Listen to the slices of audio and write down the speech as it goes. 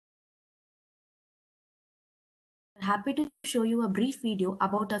happy to show you a brief video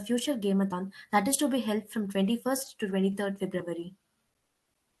about a future gameathon that is to be held from 21st to 23rd February.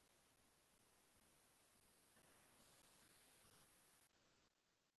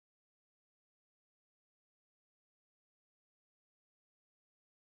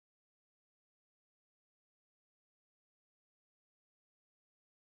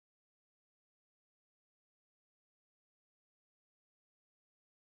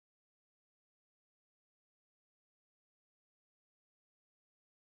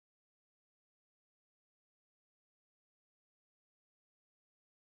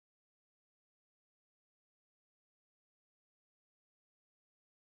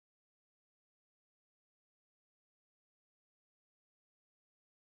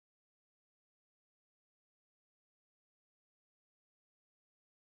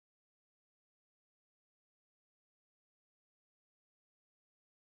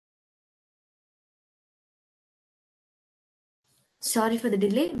 Sorry for the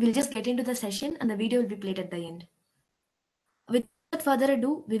delay, we'll just get into the session and the video will be played at the end. Without further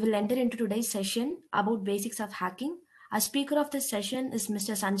ado, we will enter into today's session about basics of hacking. Our speaker of this session is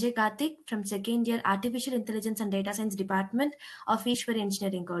Mr. Sanjay Karthik from second year Artificial Intelligence and Data Science Department of Ishwari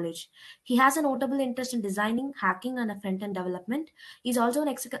Engineering College. He has a notable interest in designing, hacking, and front-end development. He is also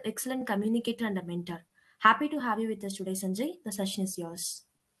an excellent communicator and a mentor. Happy to have you with us today, Sanjay. The session is yours.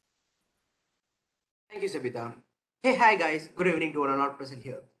 Thank you, Sabita. Hey, hi guys. Good evening to all not present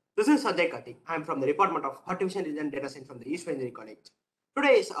here. This is Sanjay Karthik. I am from the Department of Artificial Intelligence and Data Science from the East Engineering College.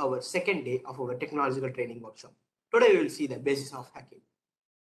 Today is our second day of our technological training workshop. Today we will see the basis of hacking.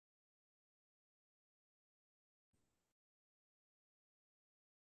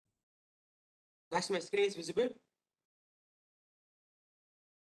 Guys, my screen is visible.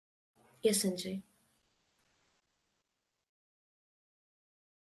 Yes, Sanjay.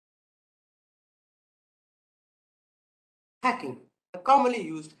 Hacking. A commonly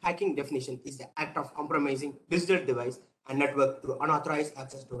used hacking definition is the act of compromising digital device and network through unauthorized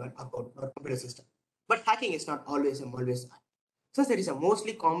access to an account or computer system. But hacking is not always a malicious act. Since it is a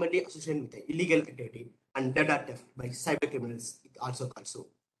mostly commonly associated with the illegal activity and data theft by cyber criminals, it also called so.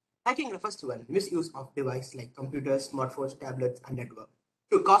 Hacking refers to a misuse of devices like computers, smartphones, tablets, and network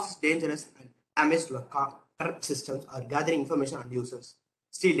to cause dangerous and damage to a corrupt systems or gathering information on users,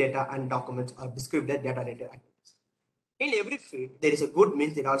 steal data and documents or discriminate data related activities. In every field, there is a good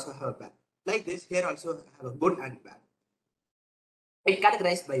means it also have a bad. Like this, here also have a good and bad. It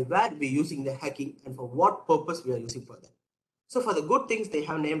categorized by where we are using the hacking and for what purpose we are using for them. So for the good things, they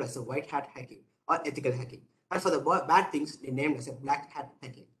have named as a white hat hacking or ethical hacking. And for the bad things, they named as a black hat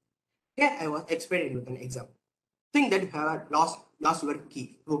hacking. Here I was explaining with an example. Think that you have lost your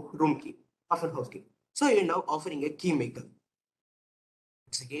key, room key, of a house key. So you're now offering a key maker.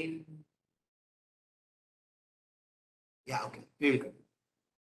 Once again, yeah, okay, we will go.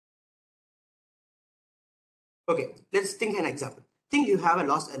 Okay, let's think an example. Think you have a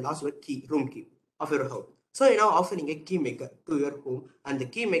lost your key, room key of your home. So you're now offering a key maker to your home, and the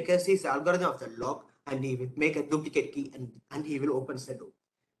key maker sees the algorithm of the lock, and he will make a duplicate key, and he will open the door.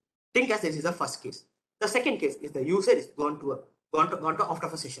 Think as this is the first case. The second case is the user is gone to out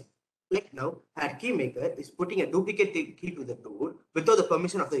of a session. Like now, our key maker is putting a duplicate key to the door without the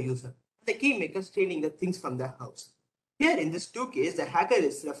permission of the user. The key maker stealing the things from the house. Here in this two case, the hacker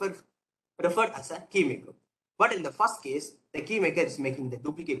is referred as a key maker. But in the first case, the key maker is making the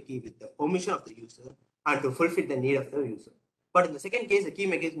duplicate key with the permission of the user and to fulfill the need of the user. But in the second case, the key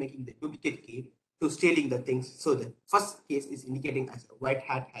maker is making the duplicate key to stealing the things. So the first case is indicating as a white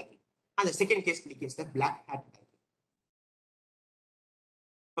hat hacking, and the second case indicates the black hat hacking.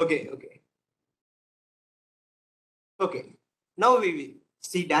 Okay. Okay. Now we will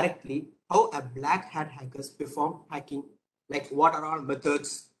see directly how a black hat hackers perform hacking, like what are all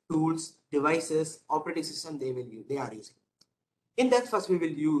methods, tools, devices, operating system they are using. In that first we will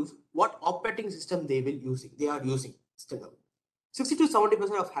use what operating system they are using still now. 60 to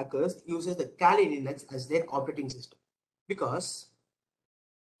 70% of hackers uses the Kali Linux as their operating system because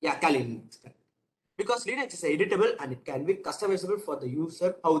Kali Linux. Because Linux is editable and it can be customizable for the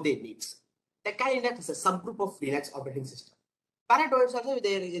user how they needs. The Kali Linux is a subgroup of Linux operating system. Parentoids also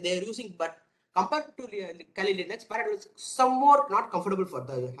they are using, but compared to Kali Linux, Parentoid is somewhat not comfortable for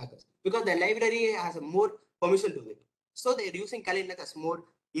the hackers because the library has a more permission to it. So they are using Kali Linux as more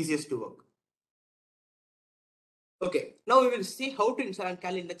easiest to work. Okay, now we will see how to install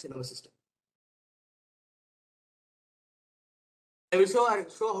Kali Linux in our system. I will show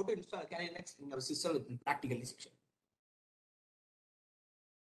how to install Kali Linux in our system with practical section.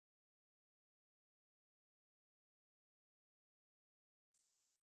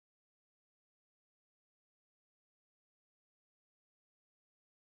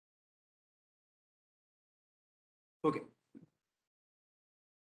 Okay.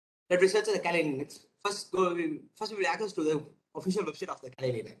 Let me search the Kali Linux. First, we will access to the official website of the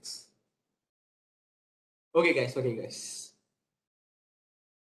Kali Linux. Okay, guys.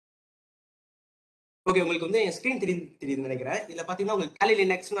 Okay, உங்களுக்கு வந்து என் screen தெரியுதுன்னு நினைக்கிறேன். இதுல பாத்தீங்கன்னா உங்களுக்கு Kali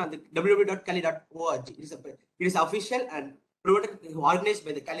Linux அந்த www.kali.org it is official and organized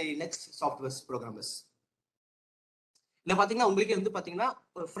by the Kali Linux software programmers. இதுல பாத்தீங்கன்னா உங்களுக்கு வந்து பாத்தீங்கன்னா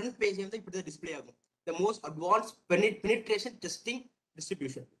ஃப்ரண்ட் பேஜ் வந்து இப்படி தான் டிஸ்ப்ளே ஆகும். The most advanced penetration testing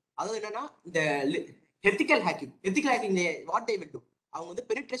distribution. அதாவது என்னன்னா இந்த ethical hacking what they will do, அவங்க வந்து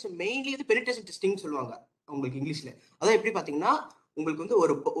பெனிட்ரேஷன் மெயின்லி வந்து பெனிட்ரேஷன் டெஸ்டிங் சொல்லுவாங்க உங்களுக்கு இங்கிலீஷ்ல. அதாவது எப்படி பாத்தீங்கன்னா உங்களுக்கு வந்து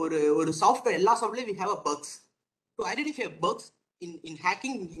ஒரு சாஃப்ட்வேர், எல்லா software we have a bugs to identify bugs in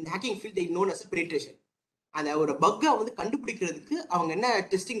hacking field they known as a penetration. அந்த ஒரு பக்கை வந்து கண்டுபிடிக்கிறதுக்கு அவங்க என்ன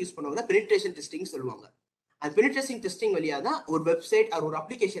டெஸ்டிங் யூஸ் பண்ணுவாங்கன்னா பெனிட்ரேஷன் டெஸ்டிங் சொல்லுவாங்க. அந்த பெனிட்ரேஷன் டெஸ்டிங் வழியா தான் ஒரு வெப்சைட் ஒரு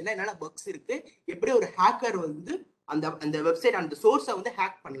அப்ளிகேஷன்ல என்னென்ன பக்ஸ் இருக்கு, எப்படி ஒரு ஹேக்கர் வந்து அந்த வெப்சைட் அந்த சோர்ஸை வந்து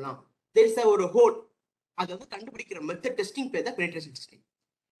ஹேக் பண்ணலாம், தேர் இஸ் ஒரு ஹோல், அதை வந்து கண்டுபிடிக்கிற மெத்தட் டெஸ்டிங் பேர் தான் பெனிட்ரேஷன் டெஸ்டிங்.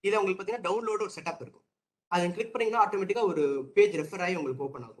 இது உங்களுக்கு பார்த்தீங்கன்னா டவுன்லோடு ஒரு செட்டப் இருக்கும், அதை கிளிக் பண்ணீங்கன்னா ஆட்டோமேட்டிக்கா ஒரு பேஜ் ரெஃபர் ஆகி உங்களுக்கு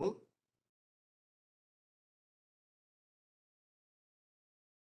ஓப்பன் ஆகும்.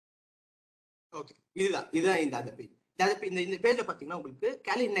 ஓகே, இதுதான் இந்த பேஜ். இந்த பேஜ்ல பாத்தீங்கன்னா உங்களுக்கு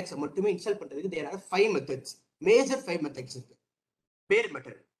Kali Linux மட்டுமே இன்ஸ்டால் பண்றதுக்கு there are 5 methods, major 5 methods இருக்கு. bare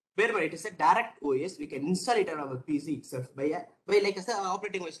method it is a direct OS, we can install it on our PC itself by like as a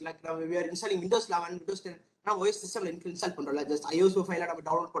operating OS, like now we are installing Windows 11 Windows 10 நான் OS system install பண்றோம்ல, just ISO ஃபைலை நம்ம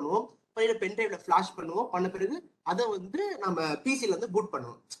download பண்ணுவோம், பண்ணிட்டு pen டிரைவ்ல flash பண்ணுவோம், பண்ண பிறகு அதை வந்து நம்ம பிசில வந்து பூட்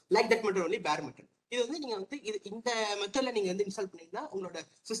பண்ணுவோம். Like that method only bare method. இது வந்து நீங்க வந்து இந்த மெத்தட்ல நீங்க வந்து இன்ஸ்டால் பண்ணீங்கன்னா உங்களோட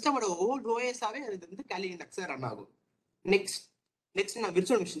சிஸ்டமோட ஓல்ட் ஓஎஸாவே அது வந்து Kali Linux ரன் ஆகும். நெக்ஸ்ட் நான்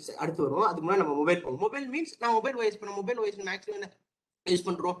விர்ச்சுவல் மிஷின்ஸ் அடுத்து வரும். அதுக்கு முன்னாடி நம்ம மொபைல் மீன்ஸ் நான் மொபைல் ஓஎஸ் மேக்ஸிமம் யூஸ்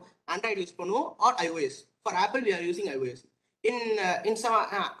பண்றோம், ஆண்ட்ராய்டு யூஸ் பண்ணுவோம் R iOS. For apple we are using iOS. in some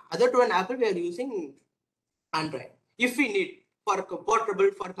other to an Apple we are using Android. If we need for portable,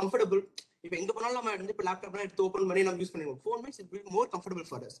 for comfortable, இப்போ எங்க போனாலும் நம்ம வந்து இப்போ லேப்டாப்லாம் எடுத்து open பண்ணி நம்ம யூஸ் பண்ணிடுவோம். Phone means it will more comfortable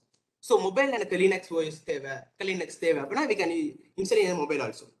for us. So mobile எனக்கு Linux OS தேவை, Kali Linux தேவை அப்படின்னா we can install in mobile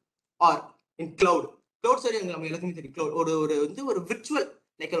also or in cloud சரி நம்ம எல்லாத்துக்கும் தெரியும். cloud ஒரு virtual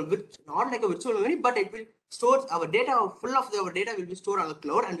like not like a virtual memory, but it will store our data, full of our data will be stored on the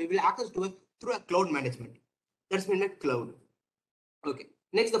cloud and we will access to it through a cloud management. That's mean a cloud. Okay,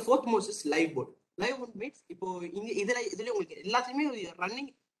 next the fourth most is live boot means இப்போ இதுல உங்களுக்கு எல்லாத்துலயுமே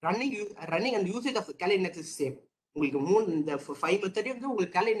running and usage of Kali Linux is same. உங்களுக்கு இந்த 5 method வந்து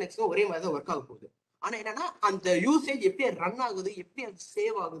உங்களுக்கு Kali Linux ஒரே மாதிரி தான் ஒர்க் ஆக போகுது. ஆனா என்னன்னா அந்த யூசேஜ் எப்படி ரன் ஆகுது, எப்படி அது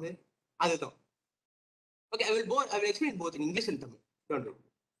சேவ் ஆகுது, அதுதான். Okay, I will explain both in English and Tamil. Don't worry.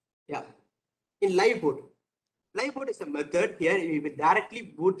 Yeah. In live boot is a method here we will directly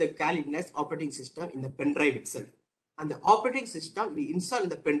boot the Kali Linux operating system in the pen drive itself. And the operating system we install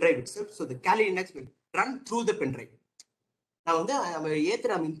in the pen drive itself, so the Kali Linux will run through the pen drive. நான் வந்து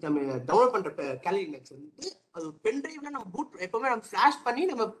நம்ம download பண்ற Kali Linux வந்து அது pen டிரைவ்ல நம்ம boot எப்பவுமே நம்ம flash பண்ணி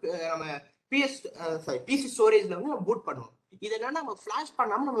நம்ம பிசி ஸ்டோரேஜ்ல வந்து நம்ம பூட் பண்ணுவோம். இது என்னன்னா நம்ம ஃபிளாஷ்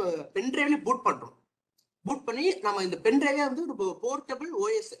பண்ணாம நம்ம பென் டிரைவ்ல பூட் பண்றோம். பூட் பண்ணி நம்ம இந்த பென் டிரைவே வந்து ஒரு portable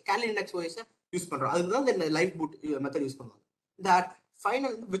OS Kali Linux OS use பண்றோம். அதுதான் இந்த லைவ் பூட் மெத்தட் யூஸ் பண்ணுவாங்க. That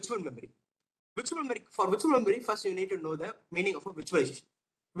final virtual memory. For virtual memory, first you need to know the meaning of a virtualization.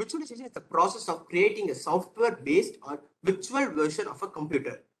 Virtualization is the process of creating a software-based or virtual version of a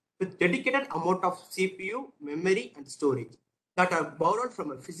computer with dedicated amount of CPU, memory, and storage that are borrowed from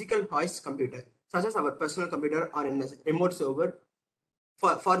a physical host computer, such as our personal computer or in a remote server.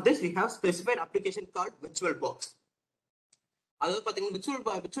 For this, we have specified application called VirtualBox. அதாவது பாத்தீங்கன்னா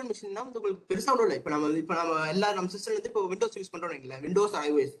virtual மிஷின்னா வந்து உங்களுக்கு பெருசா ஒன்றும் இல்லை. இப்போ நம்ம எல்லா நம்ம சிஸ்டம் வந்து இப்போ விண்டோஸ் யூஸ் பண்றோம் இல்லைங்களா, விண்டோஸ்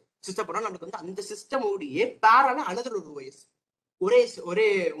iOS சிஸ்டம் பண்ணோம், நமக்கு வந்து அந்த சிஸ்டம் ஓடியே பேரலா அனதர் ஒரு OS ஒரே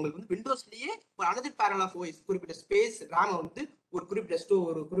உங்களுக்கு வந்து விண்டோஸ்லயே ஒரு அனதர் பேரல் ஆஃப் OS குறிப்பிட்ட ஸ்பேஸ் ரேம் வந்து ஒரு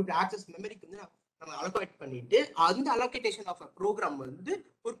குறிப்பிட்ட ஆக்சஸ் மெமரிக்கு வந்து நம்ம அலோகேட் பண்ணிட்டு அந்த அலோகேஷன் ஆஃப் ப்ரோக்ராம் வந்து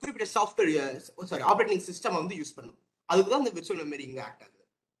ஒரு குறிப்பிட்ட சாஃப்ட்வேர் ஆப்ரேட்டிங் சிஸ்டம் வந்து யூஸ் பண்ணும். அதுக்கு தான் இந்த விர்ச்சுவல் மெமரி இங்க ஆக்ட் ஆகுது.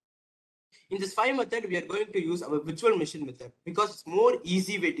 In this 5 method, we are going to use our virtual machine method because it's more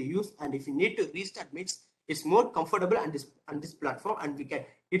easy way to use, and if you need to restart means it's more comfortable on this platform, and we can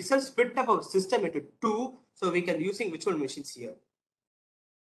itself split up our system into 2, so we can using virtual machines here.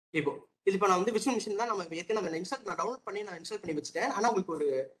 இப்போ நான் வந்து virtual machine தான் நம்ம ஏற்கனவே நான் download பண்ணி install பண்ணி வச்சுட்டேன். ஆனால் உங்களுக்கு ஒரு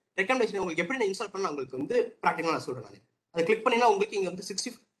ரெக்கமெண்டேஷன் உங்களுக்கு எப்படி நான் இன்ஸ்டால் பண்ண உங்களுக்கு வந்து ப்ராக்டிக்கலாக நான் சொல்கிறேன். நான் அதை கிளிக் பண்ணினா உங்களுக்கு இங்கே வந்து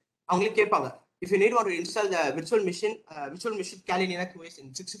 60 அவங்களே கேட்பாங்க, if you need to install the virtual machine Kali Linux OS in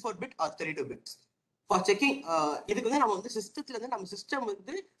 64-bit or 32-bit. For checking, இதுக்கு வந்து நம்ம வந்து சிஸ்டத்துல இருந்து நம்ம சிஸ்டம்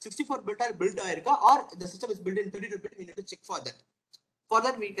வந்து 64-bit பில்ட் ஆயிருக்கா or the system is built in 32-bit, we need to check for that. For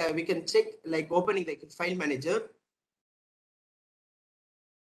that we can check like opening the file manager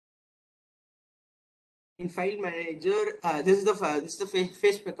in file manager, this is the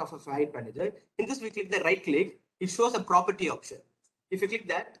face spec of a file manager. In this, we click the right click. It shows a property option. If you click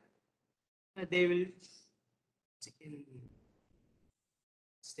that, they will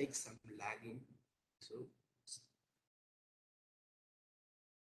take some lagging. So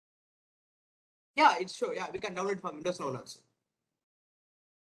yeah, it's sure. Yeah, we can download from Windows Phone also.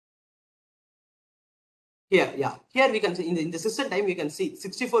 Here, yeah, here we can see in the system time we can see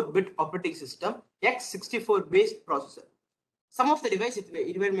 64-bit operating system, x64 based processor. Some of the device it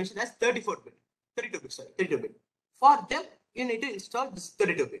will mention as 34-bit, 32-bit, sorry, 32-bit. For them, you need to install this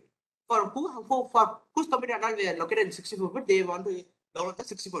 32-bit. For whose computer and all we are located in 64-bit, they want to download the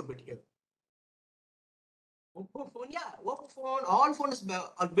 64-bit here. Oppo phone, yeah, Oppo phone, all phones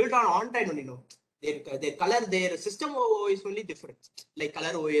are built on Android only, no. Their color, their system is only different. Like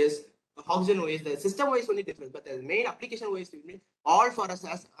color OS, Horizon OS, the system OS only different, but the main application OS all for us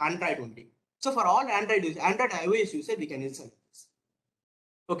as Android only. So for all Android iOS user, we can install this.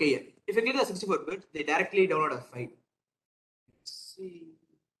 Okay, yeah. If you click the 64-bit, they directly download a file. Let's see.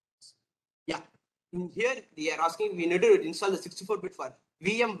 Yeah. In here, they are asking we need to install the 64-bit for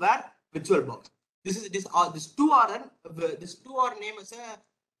VMware VirtualBox. This two are name as a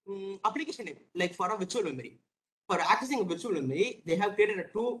application name, like for a virtual memory. For accessing a virtual memory, they have created a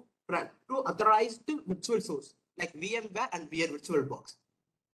two authorized virtual source like VMware and VirtualBox.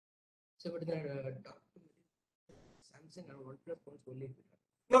 So what is that? Samsung and OnePlus phones only.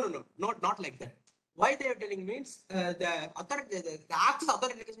 No, not like that. Why they are telling means the access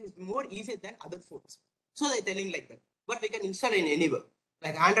authentication is more easier than other phones. So they're telling like that. But we can install in anywhere.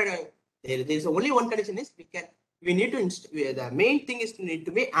 Like Android, there's only one condition is we need to install. The main thing is need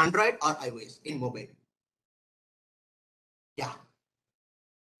to be Android or iOS in mobile. Yeah.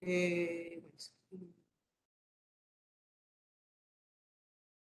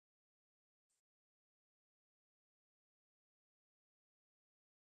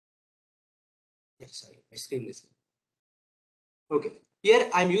 Yes, sorry, my screen is. Okay, here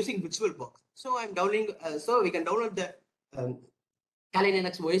I'm using VirtualBox. So I'm downloading. So we can download the Kali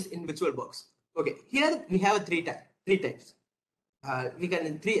Linux OS in VirtualBox. Okay, here we have three types. We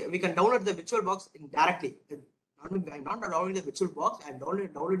can download the VirtualBox directly. I'm not downloading the VirtualBox. I'm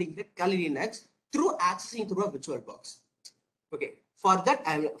downloading the Kali Linux through accessing through a VirtualBox. Okay, for that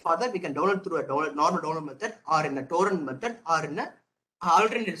we can download through a normal download method, or in a torrent method, or in a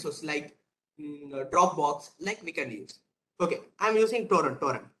alternate source like Dropbox, like we can use. Okay, I'm using torrent.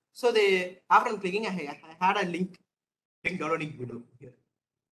 So after clicking, I had a link downloading below here.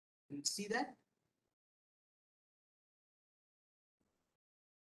 You see that?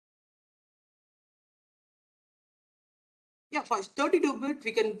 Yeah, for 32-bit,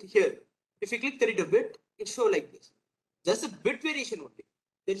 we can here. If you click 32-bit, it show like this. Just a bit variation only.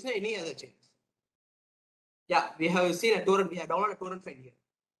 There is no any other change. Yeah, we have seen a torrent. We have downloaded a torrent file here.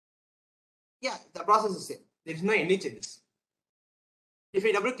 Yeah, the process is same. There is no any changes. If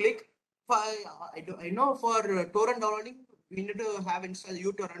we double click, I know for torrent downloading, we need to have installed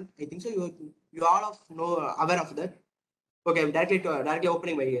uTorrent. I think so. You all know aware of that. Okay, I'm directly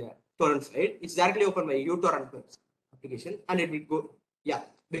opening my torrent file. It's directly open my uTorrent application, and it will go. Yeah,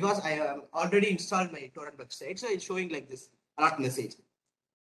 because I have already installed my torrent website, so it's showing like this alert message.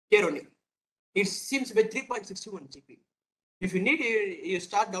 Here only. It seems with 3.61 GB. If you need, you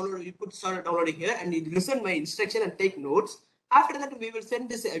start downloading. You put start downloading here, and you listen my instruction and take notes. After that, we will send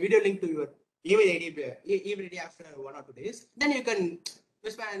this video link to your email ID after 1 or 2 days. Then you can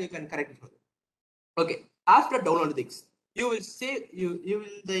and you can correct it. Okay. After download things, you will say you will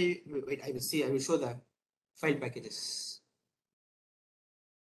wait. I will show the file packages.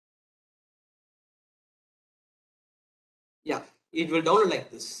 Yeah, it will download like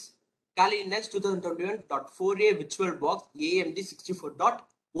this. Kali Linux 2021.4a VirtualBox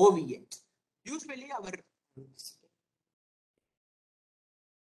AMD64.OVA.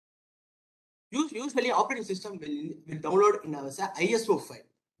 Usually operating system will download in our ISO file,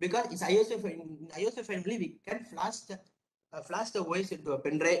 because it's ISO file only we can flash the OS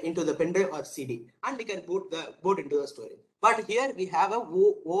into the pendrive or CD, and we can boot into the storage. But here we have a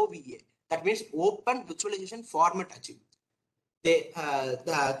OVA, that means Open Virtualization Format Achieved. The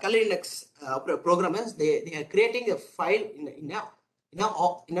Kali Linux programmers they are creating a file in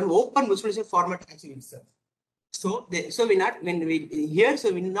an open visualization format actually itself. So we not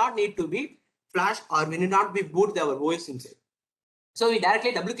need to be flash, or we need not be boot our OS inside. So we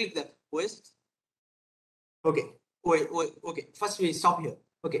directly double click the OS. Okay. Okay. First we stop here.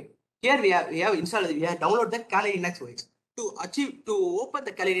 Okay. Here we have installed, we have downloaded the Kali Linux OS. To open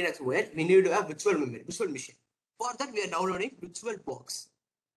the Kali Linux OS, we need to have virtual machine. For that, we are downloading VirtualBox.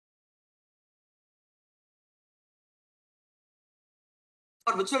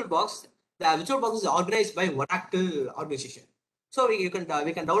 For VirtualBox, the VirtualBox is organized by Oracle organization. So we can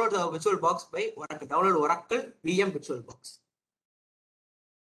download the VirtualBox by Oracle. Download Oracle VM VirtualBox.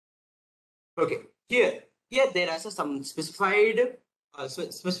 Okay, here there is some specified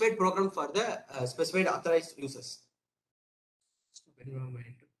program for the specified authorized users.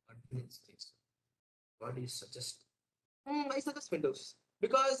 What do you suggest? I suggest Windows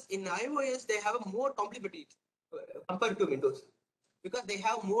because in iOS they have a more complexity compared to Windows because they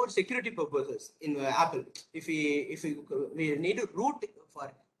have more security purposes in Apple. If we need to root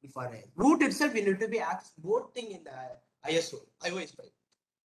for root itself, we need to be access more thing in the iOS file.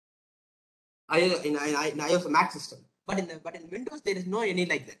 In iOS Mac system. But in Windows there is no any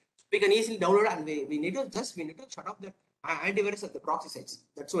like that. We can easily download and we need to shut off the antivirus at the proxy sites.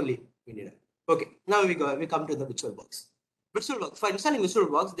 That's only we need. Okay, now we come to the VirtualBox. VirtualBox, for installing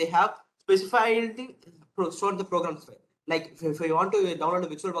VirtualBox, they have specified stored the programs file. Like if you want to download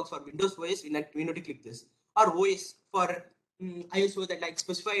the VirtualBox for Windows OS, we need to click this. Or OS for iOS OS, that like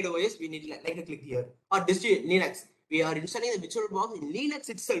specified OS, we need to click here. Or Linux, we are installing the VirtualBox in Linux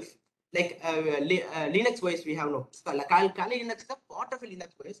itself. Like Linux OS, we have no. Kali Linux is a part of a Linux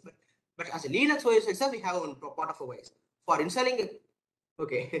OS, but as a Linux OS itself, we have one part of a OS. For installing,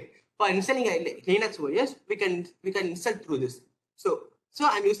 okay, for installing a Linux OS, we can install through this. So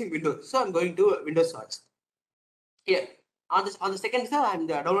I'm using Windows. So I'm going to Windows search. Here on the second step, I'm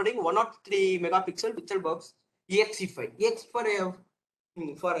downloading 103 megapixel VirtualBox exe file. Exe for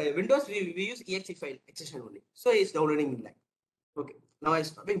a Windows, we use exe file extension only. So it's downloading in line. Okay, now I'm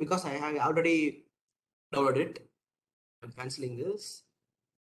stopping because I have already downloaded it. I'm canceling this.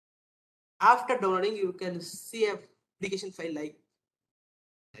 After downloading, you can see a application file like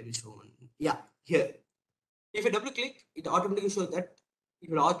I will show one. Yeah, here. If you double click, it automatically shows that it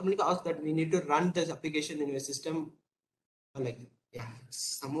will automatically ask that we need to run this application in your system. Like yeah,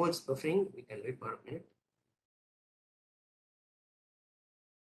 somehow it's buffering. We can wait for a minute.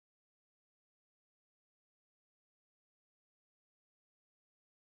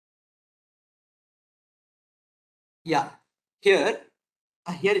 Yeah, here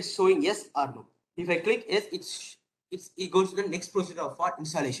is showing yes or no. If I click yes, it goes to the next procedure for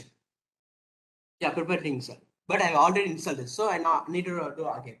installation. Yeah, prepare to install. But I have already installed this, so I now need to do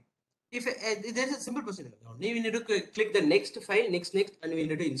again. If there's a simple procedure, we need to click the next file, next, and we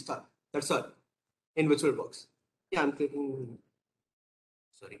need to install. That's all in VirtualBox. Yeah, I'm clicking.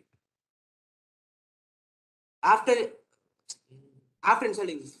 Sorry. After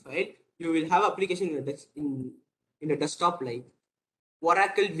installing this file, you will have application in a desktop like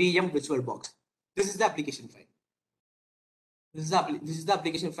Oracle VM VirtualBox. This is the application file. This is the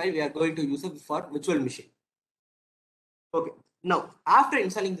application file we are going to use it for virtual machine. Okay. Now, after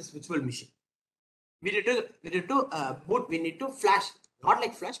installing this virtual machine, we need to flash, not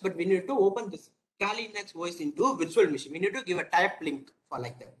like flash, but we need to open this Kali Linux OS into virtual machine. We need to give a type link for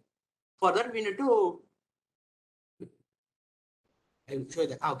like that. For that, we need to I'll show you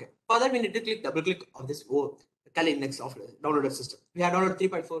that. Okay. For that, we need to double click on this Kali Linux downloaded system. We have downloaded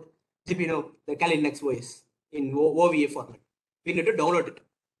 3.4 GP the Kali Linux OS in OVA format. We need to download it.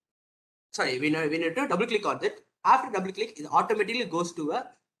 Sorry, we need to double click on it. After double click, it automatically goes to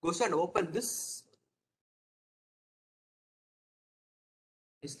and open this.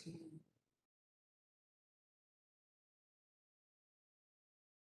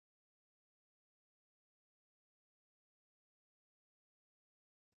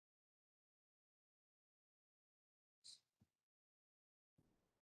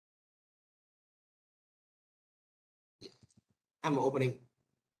 I'm opening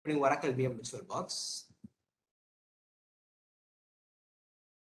Oracle VM VirtualBox.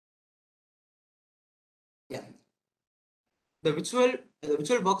 Yeah. The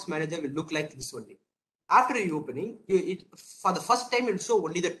VirtualBox manager will look like this only. After you opening, it for the first time it will show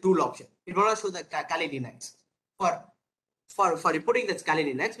only the tool option. It will not show the Kali Linux. For reporting the Kali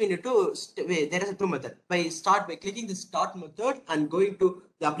Linux, we need to there is a two method. By clicking the start method and going to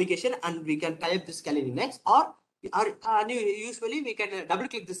the application, and we can type this Kali Linux, or usually we can double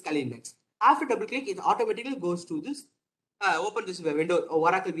click this Kali Linux. After double click, it automatically goes to this. Open this window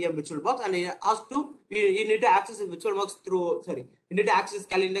Oracle VM VirtualBox, and it asks you need to access the VirtualBox through you need to access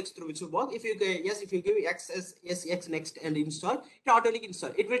Kali Linux through VirtualBox. If you give access yes next and install, it automatically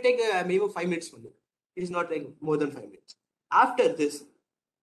install. It will take minimum 5 minutes only. It is not like more than 5 minutes. After this,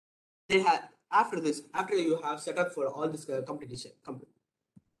 after you have set up for all this competition,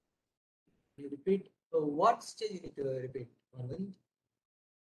 you repeat. What stage you need to repeat, Arvind?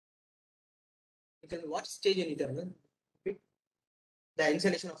 What stage you need to repeat? The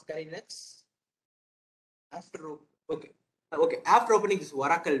installation of Kali Linux. After okay. Okay, after opening this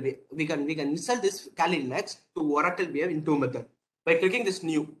Oracle, we can install this Kali Linux to Oracle VM in two methods. By clicking this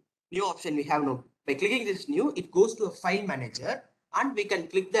new option we have now. By clicking this new, it goes to a file manager, and we can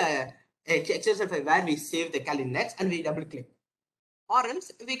click the XSL file where we save the Kali Linux, and we double click. Or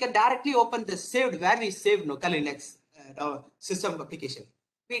else we can directly open the saved where we saved no Kali Linux system application.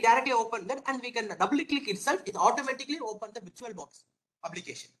 We directly open that, and we can double click itself. It automatically open the VirtualBox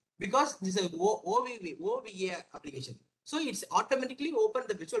application because this is OVA application. So it's automatically open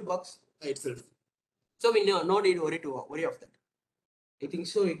the VirtualBox itself. So we no need to worry of that. I think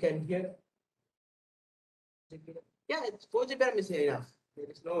so. You can hear. Yeah, it's 4 GB RAM is enough. There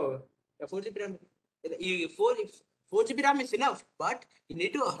is no 4 GB RAM. 4 GB RAM is enough, but you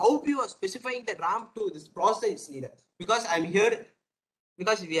need to how you are specifying the RAM to this processor is needed. Because I'm here,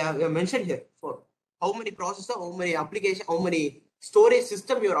 because we have mentioned here for how many processor, how many application, how many storage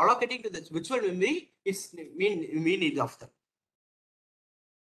system you are allocating to this virtual memory. It's mean needs of that.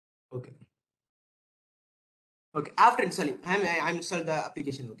 Okay. Okay. After installing, I'm installed the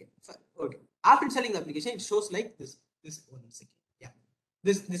application. Okay. Okay. After installing the application, it shows like this. This 1 second. Yeah.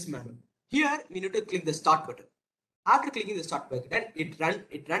 This manual. Here we need to click the start button. After clicking the start button, it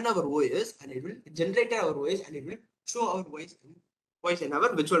run our OS, and it will generate our OS, and it will show our voice in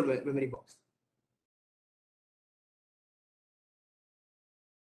our virtual memory box.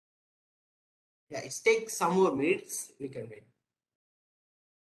 Yeah, it takes some more minutes. We can wait.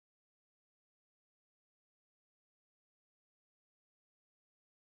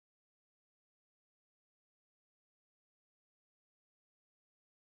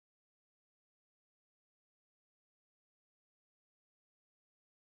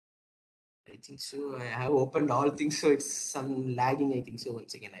 I think so. I have opened all things, so it's some lagging. I think so.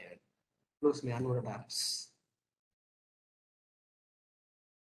 Once again, I will close my unwanted apps.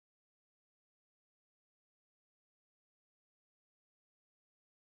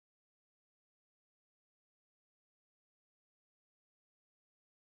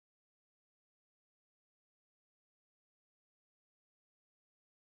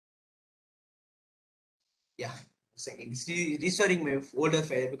 Yeah, second. It's restoring my older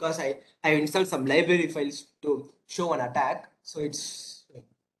file because I installed some library files to show an attack. So it's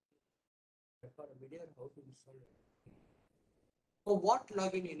record a video on how to install it. For what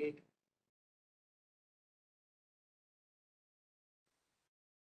login you need?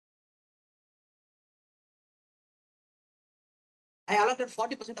 I allotted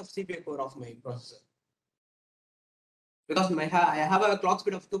 40% of CPU core of my processor because I have a clock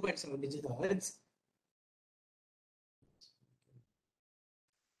speed of 2.7 gigahertz.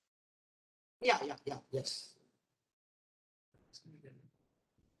 Yes.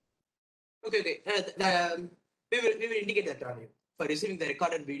 Okay. We will indicate that on you for receiving the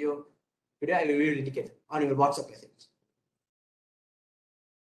recorded video. We will indicate on your WhatsApp message.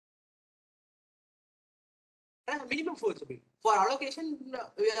 Minimum 4 GB. For allocation,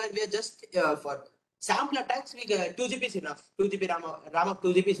 we are just for sample attacks. We get 2 GB is enough. 2 GB RAM of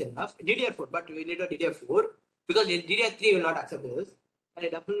 2 GB is enough. DDR4, but we need a DDR4 because DDR3 will not accept this. And I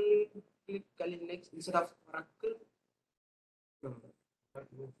double click Linux instead of Oracle.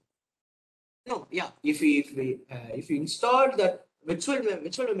 No, yeah. If we install that virtual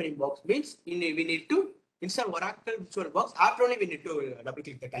memory box means we need to install Oracle VirtualBox. After only we need to double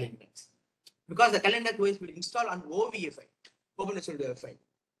click the calendar because the calendar voice will install on OVA file, Open Visual file.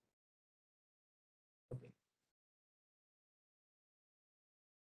 Okay.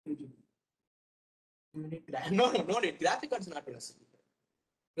 No need. Graphic card is not necessary.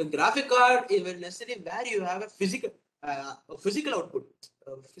 The graphic card is necessary where you have a physical output,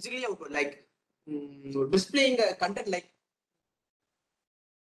 physically output like displaying a content like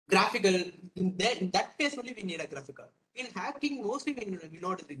graphical. In that case only we need a graphic card. In hacking, mostly we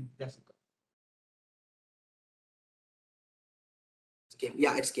not the graphic card. It's game.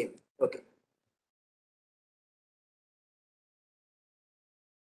 Yeah, it's game. Okay.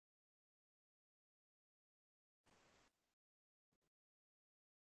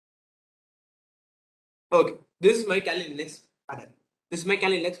 Okay. This is my Kali Linux pattern. This is my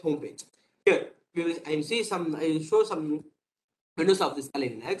Kali Linux homepage. Here, I will see some. I will show some windows of this Kali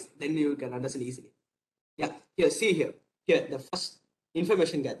Linux. Then you can understand easily. Yeah. Here, see here. Here, the first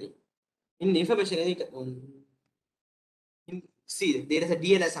information gathering. In information gathering, see, there is a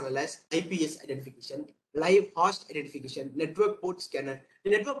DNS analysis, IPS identification, live host identification, network port scanner. The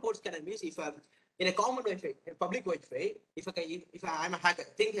network port scanner means if I'm in a common Wi-Fi, a public Wi-Fi, if I'm a hacker,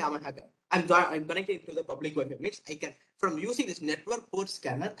 think I'm a hacker, I'm connected to the public Wi-Fi. Means I can from using this network port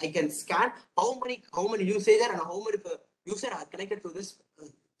scanner, I can scan how many users and how many users are connected to this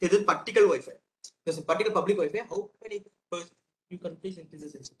particular Wi-Fi. There's a particular public Wi-Fi. How many First, you can please increase the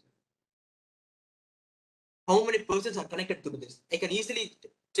sensitivity. How many persons are connected to this? I can easily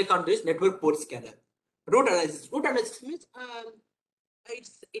check on this network port scanner. Root analysis. Root analysis means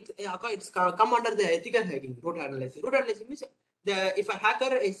it's come under the ethical hacking. Root analysis. Root analysis means if a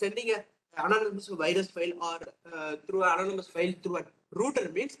hacker is sending a anonymous virus file or through an anonymous file through a router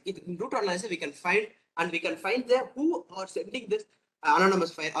means in root analysis we can find the who are sending this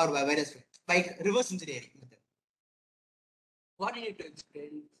anonymous file or virus file by reverse engineering method. What do you need to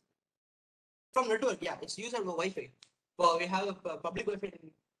explain? From network, yeah, it's used on the Wi-Fi. Well, we have a public Wi-Fi.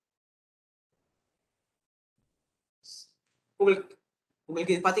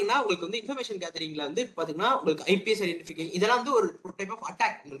 உங்களுக்கு இது பாத்தீங்கன்னா உங்களுக்கு வந்து information கேதரிங்ல வந்து பாத்தீங்கன்னா உங்களுக்கு IPS identification இதெல்லாம் வந்து ஒரு டைப் ஆஃப்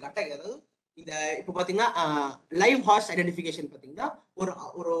அட்டாக். உங்களுக்கு அட்டாக் அதாவது இந்த இப்போ பாத்தீங்கன்னா லைவ் ஹார்ஸ் ஐடென்டிஃபிகேஷன் பாத்தீங்கன்னா ஒரு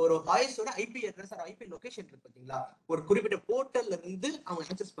ஒரு ஒரு ஹாய்ஸோட IP address R IP location இருக்கு பாத்தீங்களா, ஒரு குறிப்பிட்ட போர்ட்டல்ல இருந்து அவங்க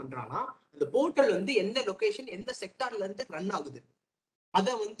ஆக்சஸ் பண்றாங்கன்னா அந்த போர்ட்டல் வந்து எந்த லொகேஷன் எந்த செக்டார்ல இருந்து ரன் ஆகுது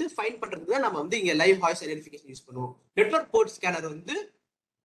அதை வந்து ஃபைண்ட் பண்றதுக்கு தான் நம்ம வந்து இங்க லைவ் வாய்ஸ் ஐடென்டிஃபிகேஷன் யூஸ் பண்ணுவோம். நெட்வொர்க் போர்ட் ஸ்கேனர் வந்து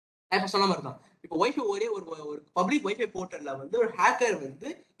இப்ப சொன்ன மாதிரி தான். இப்போ வைஃபை ஒரே ஒரு பப்ளிக் வைஃபை போர்ட்டல்ல வந்து ஒரு ஹேக்கர் வந்து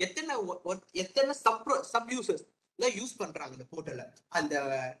எத்தனை சப் யூசர்ஸ் யூஸ் பண்றாங்க இந்த போர்ட்டல்ல, அந்த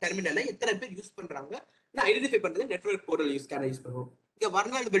டெர்மினலை எத்தனை பேர் யூஸ் பண்றாங்க ஐடென்டிஃபை பண்றது நெட்வொர்க் போர்ட்டல் ஸ்கேனர் யூஸ் பண்ணுவோம். இங்க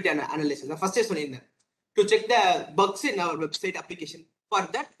வல்னரபிலிட்டி அனாலிசிஸ் நான் ஃபர்ஸ்டே சொல்லியிருந்தேன். To check the bugs in our website application. For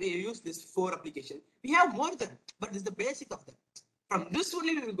that, we use this 4 application. We have more than, but this is the basic of that. From this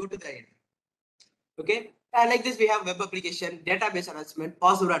only we will go to the end. Okay, like this we have web application, database announcement,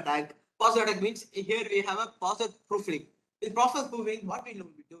 password attack. Password attack means here we have a password proofing. In password proofing, what we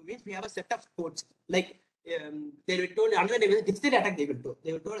do means we have a set of codes. Like they will told another name is dictionary attack. They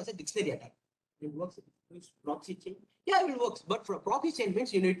will told us a dictionary attack. It works with proxy chain. Yeah, it will works. But for proxy chain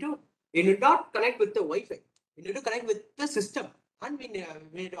means you need not connect with the Wi-Fi. You need to connect with the system. And we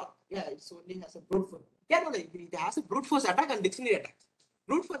it only has a brute force. Yeah, no, it has a brute force attack and dictionary attack.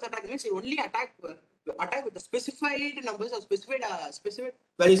 Brute force attack means you only attack with the specified numbers or specified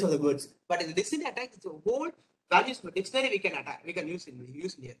values of the words. But in the dictionary attack, it's a whole values of dictionary we can attack. We can use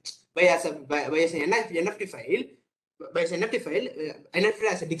here by an NFT file. By an NFT file, NFT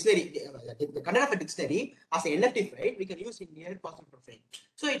as a dictionary, the content of a dictionary as an NFT file, we can use in here password profile.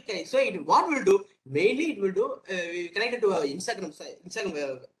 So what will do mainly it will do connected to Instagram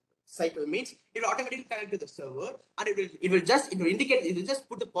site means it will automatically connect to the server and it will just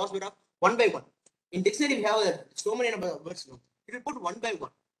put the password of one by one. In dictionary we have so many number of words now. It will put one by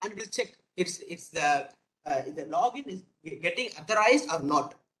one and it will check it's the login is getting authorized or not.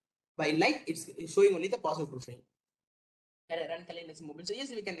 By like it's showing only the password profile. Can I run Kali Nexus mobile? So yes,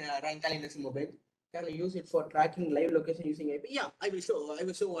 we can run Kali Nexus mobile. Can we use it for tracking live location using IP? Yeah, I will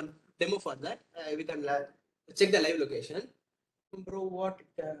show one demo for that. We can check the live location. Bro, what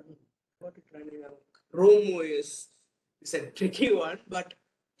it running on Chrome OS is a tricky one, but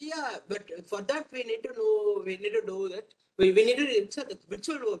yeah, but for that we need to know that we need to insert the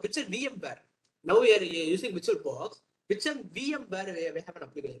virtual VMware. Now we are using VirtualBox. Virtual VMware we have an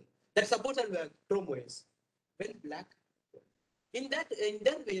application that supports on Chrome OS. When black. In that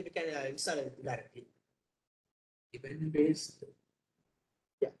way we can install it directly. Event based.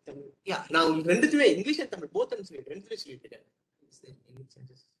 Yeah. Now English and Tamil both translated. Any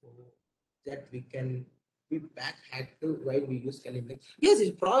changes so that we can be back hack to why we use Kali. Yes,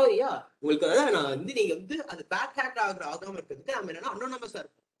 it's probably yeah. உங்களுக்கு நான் வந்து நீங்க வந்து அது back hack ஆகாம இருக்கிறதுக்கு நம்ம என்னன்னா unknown number sir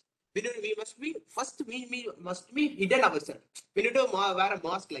we must be hidden ourselves. We need to wear a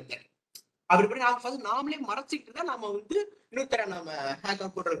mask like that. அப்படி பண்ணி நாம ஃபர்ஸ்ட் நாமளே மறைச்சிட்டு தான் நாம வந்து இன்னொருத்தர நாம ஹேக்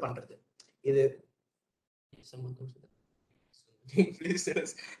அவுட் போர்ட்டல் பண்றது. இது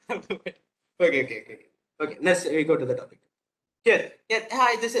okay let's we go to the topic here.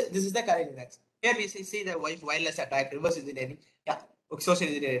 Hi, this is the Kali Linux. Here we see the wireless attack, reverse engineering, yeah, social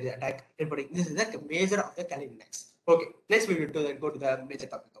engineering attack. This is the major of the Kali Linux. Okay, next we will go to the major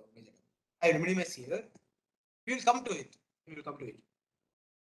topic. I will minimize here. We will come to it.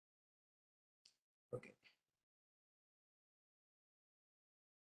 Okay.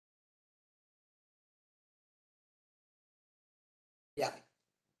 Yeah.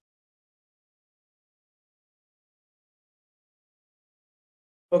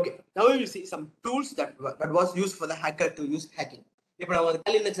 Okay. Now we will see some tools that was used for the hacker to use hacking. இப்போ நான்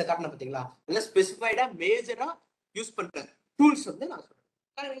Kali Linux காட்டின பாத்தீங்களா, எல்லாம் ஸ்பெசிஃபைடா மேஜரா use பண்ற tools வந்து நான் சொல்றேன்.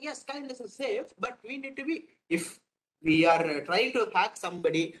 Yes, Kali Linux is safe, but we need to be, if we are trying to hack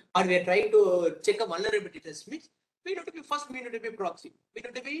somebody or we are trying to check a vulnerability test means we need to be proxy. We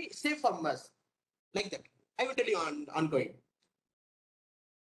need to be safe from us. Like that. I will tell you ongoing.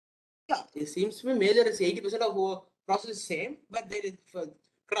 Yeah, it seems to be major is 80% of process is same, but there is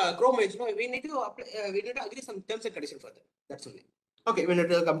Chrome is, we need to apply, we need to agree some terms and conditions for that. That's only. Okay, we need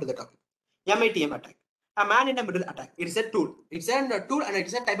to come to the topic. MITM attack. A man in the middle attack. It is a tool. It's a tool and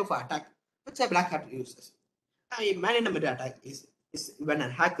it's a type of attack which a black hat uses. A man in the middle attack is when a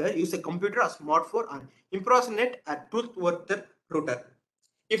hacker uses a computer or smartphone and impersonate a truth-worthy router.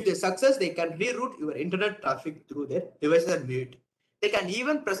 If they success, they can reroute your internet traffic through their devices and mute. They can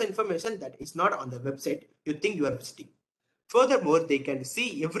even present information that is not on the website you think you are visiting. Furthermore, they can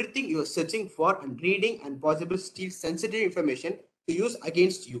see everything you are searching for and reading and possibly steal sensitive information to use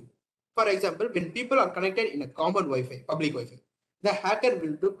against you. For example, when people are connected in a common Wi-Fi, public Wi-Fi, the hacker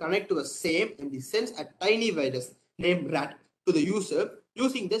will connect to the same and he sends a tiny virus named RAT to the user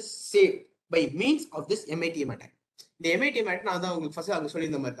using the same by means of this MITM attack. The MITM attack, நான் தான் உங்களுக்கு first அங்க சொல்லி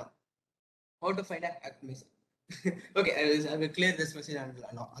இந்த மாதிரி தான். How to find a hack message. Okay, I will clear this message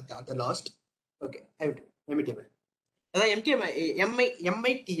at the last. Okay, MITM attack. அதான்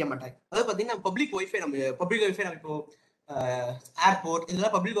MITM attack. அதாவது பார்த்தீங்கன்னா பப்ளிக் ஒய்ஃபை நம்ம இப்போ ஏர்போர்ட்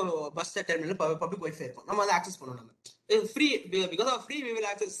இதெல்லாம் public bus terminal public wifi இருக்கும். நம்ம அதை ஆக்சஸ் பண்ணணும். நம்ம free because of free we will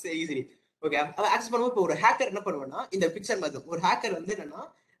access easily. Okay, அதை ஆக்சஸ் பண்ணும்போது இப்போ ஒரு ஹேக்கர் என்ன பண்ணுவோம்னா இந்த பிக்சர் மாதிரி ஒரு ஹேக்கர் வந்து என்னன்னா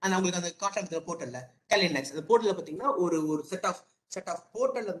அந்த அவங்களுக்கு அந்த கான்ட்ராக்ட் போர்ட்டல்ல கேலினெக்ஸ் அந்த போர்ட்டல்ல பார்த்தீங்கன்னா ஒரு செட் ஆஃப்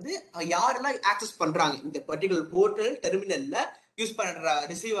போர்ட்டல் வந்து யாரெல்லாம் ஆக்சஸ் பண்றாங்க இந்த பர்டிகுலர் போர்ட்டல் டெர்மினல்ல யூஸ் பண்ற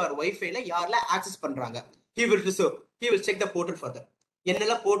ரிசீவர் ஒய்ஃபைல யாரெல்லாம் ஆக்சஸ் பண்றாங்க he will check the portal for them.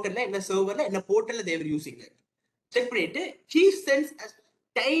 என்னெல்லாம் போர்ட்டல்ல என்ன சர்வர்ல என்ன போர்ட்டல்ல they were using it. Check பண்ணிட்டு he sends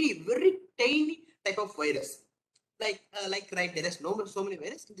a very tiny type of virus like right, there is so many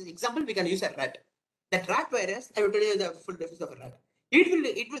viruses. In this example we can use a rat. That rat virus, I will tell you the full definition of a rat. It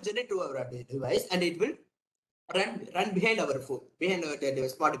will generate to our device and it will run behind our phone, behind our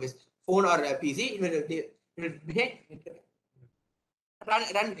smart device, phone or PC. It will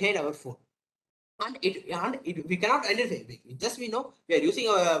run behind our phone. And we cannot identify. We know we are using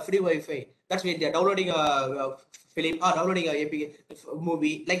a free Wi-Fi. That's why they are downloading a film or downloading a APK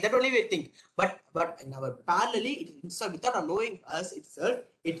movie. Like that only we think. But in our parallelly, it install without knowing us itself.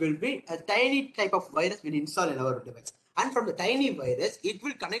 It will be a tiny type of virus will install in our device. And from the tiny virus, it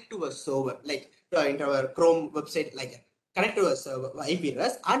will connect to a server, like into our Chrome website, like that. Connect to a server IP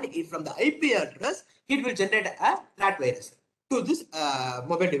address, and from the IP address, it will generate a rat virus to this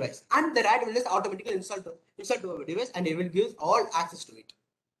mobile device, and the rat will just automatically install to our device, and it will give all access to it.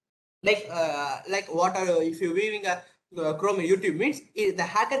 Like what are if you're viewing a Chrome or YouTube means the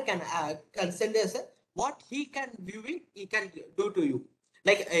hacker can send us what he can viewing he can do to you.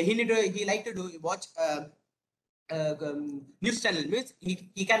 Like he like to do watch news channel means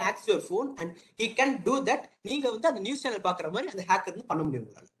he can access your phone and he can do that. நீங்க வந்து அந்த news channel பாக்குற மாதிரி அந்த hacker வந்து பண்ண முடியும்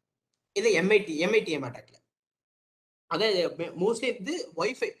உங்களால. இது MITM அட்டாக்ல அதாவது மோஸ்ட்லி வந்து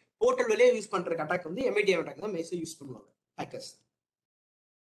வைஃபை போர்ட்டல் வழியே யூஸ் பண்ற அட்டாக் வந்து MITM அட்டாக் தான் மேக்ஸிமம் யூஸ் பண்ணுவாங்க ஹேக்கர்ஸ்.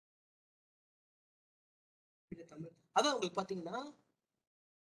 அதான் உங்களுக்கு பாத்தீங்கன்னா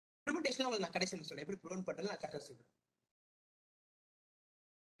இம்ப்ளிமெண்டேஷன் உங்களுக்கு நான் கடைசியில் சொல்றேன் எப்படி ப்ரோன் பண்றது நான் கரெக்டா சொல்றேன்.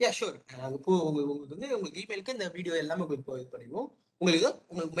 ஷூர். உங்களுக்கு வந்து உங்களுக்கு இமெயிலுக்கு இந்த வீடியோ எல்லாமே உங்களுக்கு இது பண்ணிடுவோம். உங்களுக்கு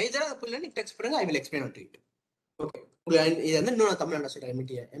மேஜரா புரியல நீங்க டெக்ஸ்ட் பண்ணுங்க, I will explain on to it. Okay, உங்களுக்கு இது வந்து இன்னும் தமிழ்ல நான் சொல்றேன்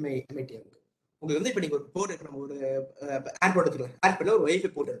MITM. உங்களுக்கு வந்து இப்போ நீங்க ஒரு போர்ட் இருக்கு, நம்ம ஒரு ஏர்போர்ட் எடுத்துக்கலாம். ஏர்போர்ட்ல ஒரு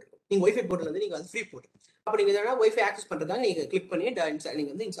வைஃபை போர்ட் இருக்கு. நீங்க வைஃபை போர்ட்ல வந்து நீங்க அது ஃப்ரீ போர்ட். அப்ப நீங்க இதோட வைஃபை ஆக்சஸ் பண்றதாங்க நீங்க கிளிக் பண்ணி நீங்க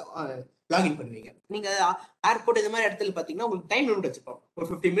வந்து லாகின் பண்ணுவீங்க. நீங்க ஏர்போர்ட் இந்த மாதிரி இடத்துல பாத்தீங்கன்னா உங்களுக்கு டைம் லிமிட் வச்சிருப்போம். ஒரு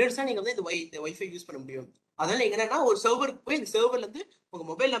 50 மினிட்ஸ் தான் நீங்க வந்து இந்த வைஃபை யூஸ் பண்ண முடியும். அதனால என்னன்னா ஒரு சர்வருக்கு போய் இந்த சர்வர்ல இருந்து உங்க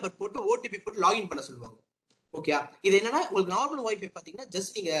மொபைல் நம்பர் போட்டு OTP போட்டு லாகின் பண்ண சொல்லுவாங்க. ஓகே, இது என்னன்னா உங்களுக்கு நார்மல் வைஃபை பாத்தீங்கன்னா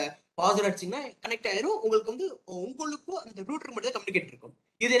ஜஸ்ட் நீங்க பாஸ்வேர்ட் அடிச்சீங்கன்னா கனெக்ட் ஆயிரும். உங்களுக்கு வந்து உங்களுக்கும் அந்த ரூட்டருக்கு மட்டும் தான் கம்யூனிகேட் இருக்கும்.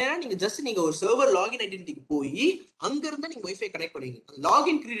 இது என்னன்னா நீங்க ஜஸ்ட் நீங்க ஒரு சர்வர் லாகின் ஐடென்டிட்டிக்கு போய் அங்க இருந்தா நீங்க வைஃபை கனெக்ட் பண்ணுவீங்க.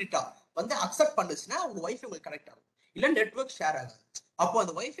 லாகின் கிரெடிட்டா வந்து அக்செப்ட் பண்ணுச்சுன்னா உங்க வைஃபை உங்களுக்கு கனெக்ட் ஆகும், இல்ல நெட்வொர்க் ஷேர் ஆகாது. அப்போ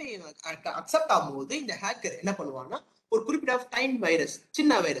அந்த வைஃபை அக்செப்ட் ஆகும்போது இந்த ஹேக்கர் என்ன பண்ணுவாங்கன்னா ஒரு குறிப்பிட்ட டைம் வைரஸ்,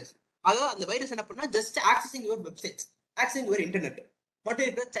 சின்ன வைரஸ், அதாவது அந்த வைரஸ் என்ன பண்ணா just accessing your websites, accessing your internet மட்டும்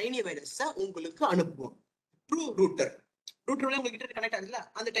இருக்கிற சைனி வைரஸை உங்களுக்கு அனுப்புவோம். த்ரூ ரூட்டர் வழியா உங்களுக்கு இன்டர்நெட் கனெக்ட் ஆகுதுல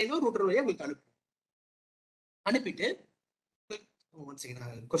அந்த டைம்ல ரூட்டர் வழியா உங்களுக்கு அனுப்பிட்டு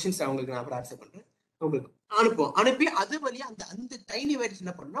கொஸ்டின்ஸ் உங்களுக்கு நான் அப்புறம் ஆன்சர் பண்றேன். உங்களுக்கு அனுப்பி அது வழியா அந்த டைனி வைரஸ்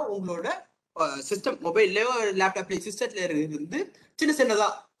என்ன பண்ணா உங்களோட சிஸ்டம் மொபைல்லயோ லேப்டாப்லயோ சிஸ்டத்துல இருந்து சின்னதா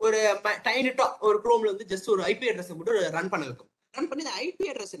ஒரு டைனிட்டா ஒரு குரோம்ல வந்து ஜஸ்ட் ஒரு IP அட்ரஸ் மட்டும் ரன் பண்ண வைக்கும். ரன் பண்ணி இந்த IP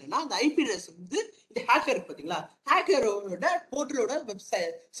அட்ரஸ் என்னன்னா அந்த IP அட்ரஸ் வந்து இந்த ஹேக்கர் இருக்கு பாத்தீங்களா, ஹேக்கரோட போர்ட்டலோட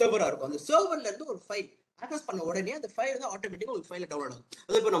வெப்சைட் சர்வரா இருக்கும். அந்த சர்வர்ல இருந்து ஒரு ஃபைல் ஆக்சஸ் பண்ண உடனே அந்த ஃபைல் வந்து ஆட்டோமேட்டிக்கா ஒரு ஃபைல டவுன்லோட் ஆகும்.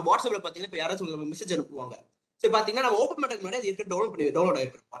 அது இப்போ நம்ம வாட்ஸ்அப்ல பாத்தீங்கன்னா இப்போ யாராச்சும் மெசேஜ் அனுப்புவாங்க. சரி பாத்தீங்கன்னா நம்ம ஓப்பன் பண்றதுக்கு முன்னாடி அது டவுன்லோட்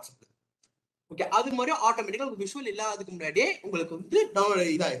ஆயிருக்கும் வாட்ஸ்அப்ல. ஓகே, அது மாதிரி ஆட்டோமேட்டிக்கா உங்களுக்கு விஷுவல் இல்லாததுக்கு முன்னாடியே உங்களுக்கு வந்து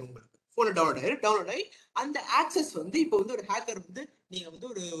டவுன்லோட் இதாயிரும். உங்களுக்கு போன டவுன்லோட் ஆகி அந்த ஆக்சஸ் வந்து இப்போ வந்து ஒரு ஹேக்கர் வந்து நீங்க வந்து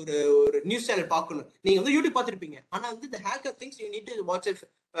ஒரு ஒரு ஒரு நியூஸ் சேனல் பார்க்கணும், நீங்க வந்து யூடியூப் பார்த்துருப்பீங்க, ஆனா வந்து the hacker thinks you need to watch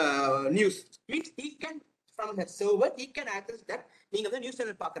news means he can from the server he can access that நீங்க வந்து நியூஸ்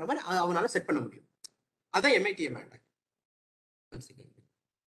சேனல் பார்க்குற மாதிரி அவனால செட் பண்ண முடியும். அதான் MITM attack.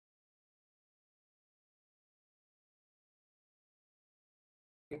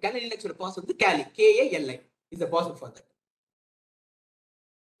 Kali Linux pass வந்து Kali KALI is the password for that.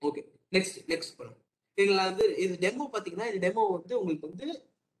 Okay next போலாம். இதுல வந்து இது டெமோ பாத்தீங்கன்னா இது டெமோ வந்து உங்களுக்கு வந்து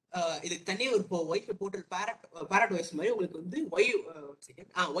இதுக்கு தனியா ஒரு வைஃபை போர்ட்டல் பேரட் OS மாதிரி உங்களுக்கு வந்து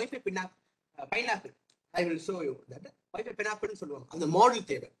wifi pineapple I will show you that wifi பைனாப்பிள்னு சொல்லுவாங்க. அந்த மாடல்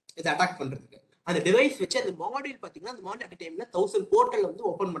தேவை இதை அட்டாக் பண்றதுக்கு. அந்த டிவைஸ் வச்சு அந்த மாடியூல் பாத்தீங்கன்னா அந்த மாடியூல் அட் டைம்ல 1000 போர்ட்டல் வந்து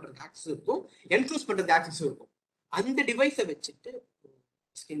ஓபன் பண்றதுக்கு ஆக்சஸ் இருக்கும், என்க்ளோஸ் பண்றதுக்கு ஆக்சஸ் இருக்கும். அந்த டிவைஸை வச்சுட்டு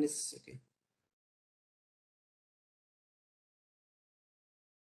ஸ்கின் இஸ் ஓகே.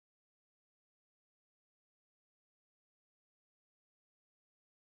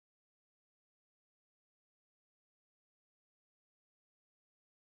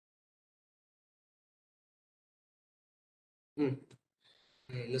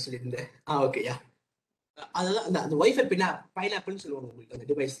 என்ன சொல்லியிருந்தேன்? ஓகேயா, அதான் அந்த வைஃபை பைனாப்பிள்னு சொல்லுவாங்க உங்களுக்கு. அந்த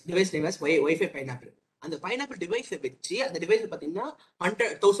டிவைஸ் வைஃபை பைனாப்பிள். அந்த பைனாப்பிள் டிவைஸை வச்சு அந்த டிவைஸ் பார்த்தீங்கன்னா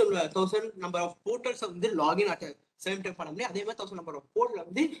 1000 நம்பர் ஆஃப் போர்ட்டல்ஸை வந்து லாகின் அட் சேம் டைம் பண்ண முடியும். அதே மாதிரி 1000 நம்பர் ஆஃப் போர்ட்டல்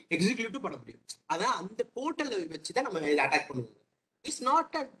வந்து எக்ஸிக்யூட்டிவ் பண்ண முடியும். அதான் அந்த போர்ட்டலை வச்சு தான் நம்ம இதை அட்டாக் பண்ணுவோம். It's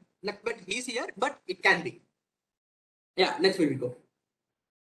not but easier but it can be. Next will go.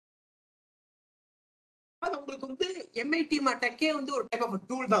 அது உங்களுக்கு வந்து MITM அட்டாக்கே வந்து ஒரு டைப் ஆஃப்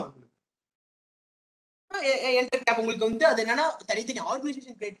டூல் தான். உங்களுக்கு வந்து அது என்னன்னா தனித்தனி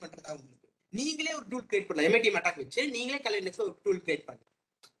ஆர்கனைசேஷன் கிரியேட் பண்றதா உங்களுக்கு நீங்களே ஒரு டூல் கிரியேட் பண்ணலாம். MITM அட்டாக் வச்சு நீங்களே Kali Linux ஒரு டூல் கிரியேட் பண்ணலாம்.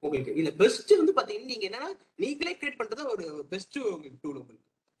 உங்களுக்கு இதுல பெஸ்ட் வந்து பாத்தீங்கன்னா நீங்க என்னன்னா நீங்களே கிரியேட் பண்றது ஒரு பெஸ்ட் உங்களுக்கு டூல். உங்களுக்கு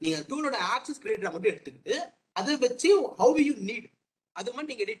நீங்க டூலோட ஆக்சஸ் கிரியேட்டரை மட்டும் எடுத்துக்கிட்டு அதை வச்சு ஹவு யூ நீட் அது மாதிரி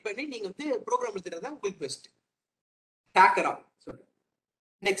நீங்க எடிட் பண்ணி நீங்க வந்து ப்ரோக்ராம் எடுத்துறது தான் உங்களுக்கு பெஸ்ட். ஹேக்கரா சொல்றேன்.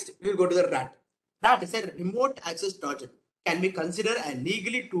 Next we'll go to the RAT. RAT is a remote access project, can be considered a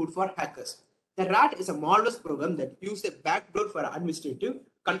legally tool for hackers. The RAT is a malicious program that uses a backdoor for administrative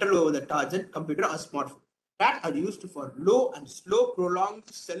control over the target computer or smartphone. RAT are used for low and slow prolonged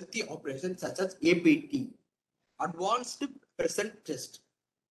stealthy operations such as APT, Advanced Present Test.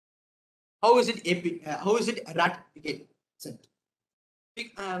 How is it RAT again?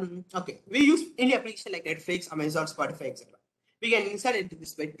 Okay, we use any application like Netflix, Amazon, Spotify, etc. We can install it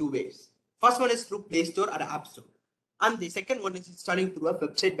this way 2 ways. First one is through Play Store or App Store, and the second one is installing through a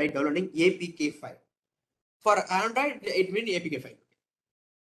website by downloading APK file. For Android, it means APK file.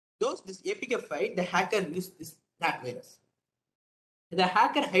 This APK file, the hacker uses this RAT virus. The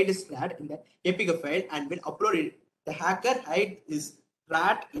hacker hides his RAT in the APK file and will upload it. The hacker hides his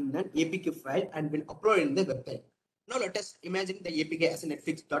RAT in an APK file and will upload it in the website. Now let us imagine the APK as a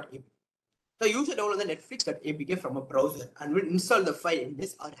Netflix.apk. The user downloads the Netflix.apk from a browser and will install the file in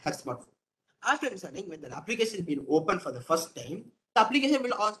his or her smartphone. After installing, when the application has been opened for the first time, the application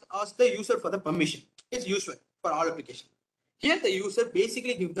will ask the user for the permission. It's usual for all applications. Here, the user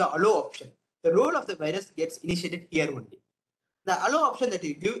basically gives the allow option. The role of the virus gets initiated here only. The allow option that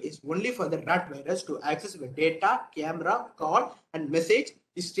you give is only for the RAT virus to access your data, camera, call, and message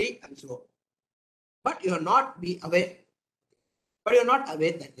history, and so on. But you are not aware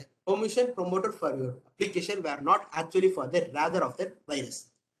that the permission promoted for your application were not actually for the rather of the virus.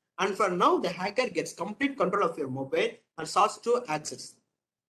 And for now, the hacker gets complete control of your mobile and starts to access.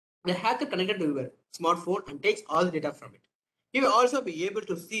 The hacker connected to your smartphone and takes all the data from it. He will also be able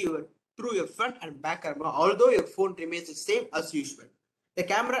to see through your front and back camera, although your phone remains the same as usual.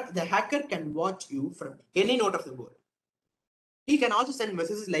 The hacker can watch you from any note of the world. He can also send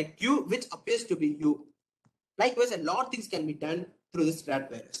messages like you, which appears to be you. Likewise, a lot of things can be done through this RAT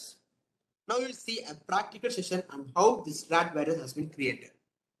virus. Now we'll see a practical session on how this RAT virus has been created.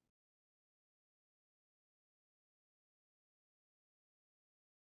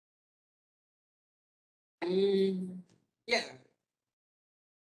 Yeah.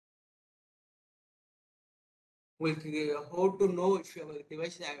 How to know if your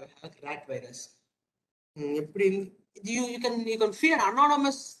device has RAT virus? You can fear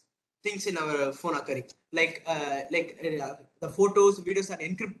anonymous things in our phone occurring, like the photos, videos are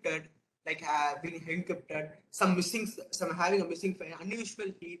encrypted, like being encrypted. Some having a missing file,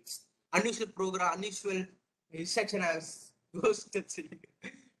 unusual heats, unusual program, unusual instruction as ghosted.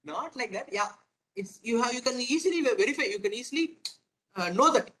 Not like that. Yeah, you can easily verify. You can easily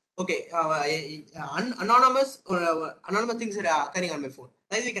know that. Okay, anonymous things are occurring on my phone.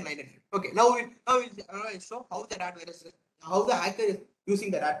 Then we can identify. Okay, now we'll show how the RAT virus, how the hacker is using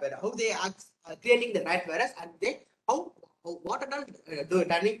the rat virus, how they are creating the rat virus, and they what are done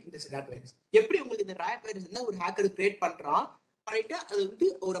in this rat virus. எப்படி உங்களுக்கு இந்த rat virus இருந்தா ஒரு hacker create பண்றான் பண்ணிட்டு அது வந்து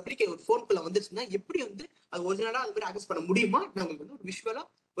ஒரு அப்ளிகேஷன் ஒரு ஃபோனுக்குள்ள வந்துச்சுன்னா எப்படி வந்து அது ஒரிஜினலா அது மாதிரி ஆக்சஸ் பண்ண முடியுமா நான் உங்களுக்கு வந்து ஒரு விஷுவலா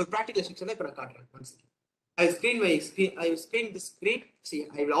ஒரு ப்ராக்டிகல் செக்ஷன்ல இப்ப நான் காட்டுறேன். I will screen my screen. I will screen the screen. See,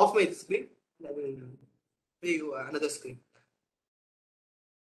 I will off my screen. And I will play you another screen.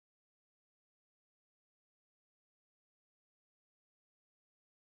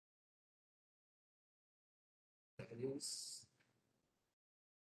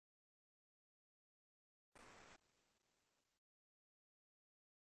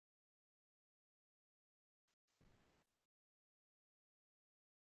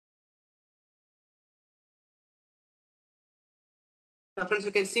 Now, friends,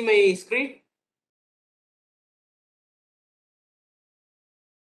 you can see my screen.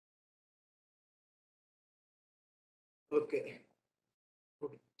 Okay.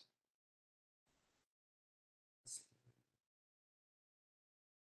 Okay.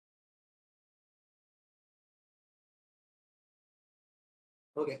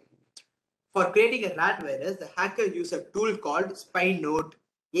 Okay. For creating a rat virus, the hacker used a tool called Spynote.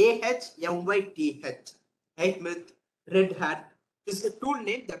 AHMYTH. Myth, Red Hat. This is a tool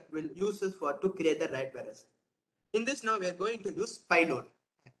name that will use for to create the rat virus. In this, now we are going to use Spynote.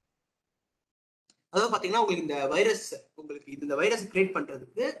 அதாவது பாத்தீங்கன்னா உங்களுக்கு இந்த virus உங்களுக்கு இந்த virus create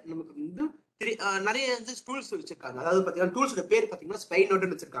பண்றதுக்கு நமக்கு வந்து நிறைய வந்து டூல்ஸ் வச்சிருக்காங்க. அதாவது பாத்தீங்கன்னா டூல்ஸோட பேர் பாத்தீங்கன்னா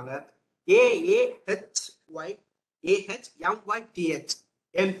ஸ்பைனோட்னு வச்சிருக்காங்க. AAHYAHMYTH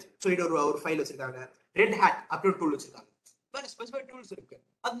சொல்லிட்டு ஒரு ஃபைல் வச்சிருக்காங்க. ரெட் ஹேட் அப்படின்னு டூல் வச்சிருக்காங்க. வேற ஸ்பெசிஃபைட் டூல்ஸ் இருக்கு.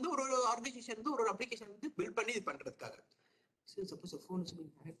 அது வந்து ஒரு ஆர்கனைசேஷன் வந்து ஒரு அப்ளிகேஷன் வந்து பில்ட் பண்ணி இது பண்றதுக்காக. சப்போஸ் ஃபோன்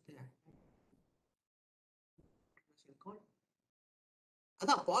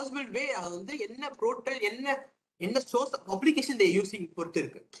அதான் பாசிபிள் வே. அது வந்து என்ன ப்ரோட்டோல் என்ன சோர்ஸ் அப்ளிகேஷன் தே யூசிங் பொறுத்து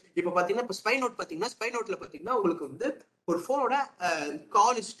இருக்கு. இப்போ பாத்தீங்கன்னா இப்போ ஸ்பைனோட் பாத்தீங்கன்னா ஸ்பைனோட்ல பாத்தீங்கன்னா உங்களுக்கு வந்து ஒரு ஃபோனோட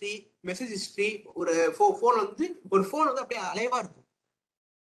கால் ஹிஸ்டரி, மெசேஜ் ஹிஸ்டரி, ஒரு ஃபோன் வந்து ஒரு ஃபோன் வந்து அப்படியே அலைவா இருக்கும்.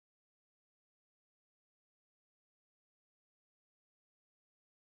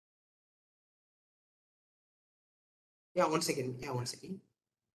 Yeah, one second. Yeah,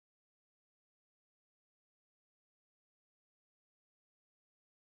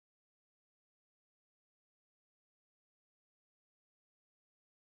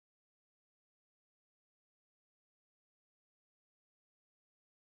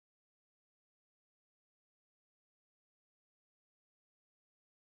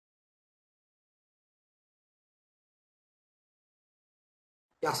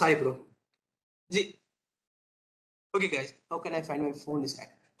 sorry, bro. Okay, guys. How can I find my phone this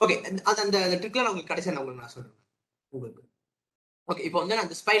time? Okay, அந்த ட்ரிக்ல நான் உங்களுக்கு கடைசியா நான் சொல்றேன் உங்களுக்கு. ஓகே, இப்போ வந்து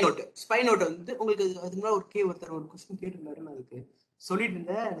அந்த ஸ்பைனோட் வந்து உங்களுக்கு அதுக்கு முன்னாடி ஒருத்தர் ஒரு கொஸ்டின் கேட்டிருந்தாரு. நான் அதுக்கு சொல்லிட்டு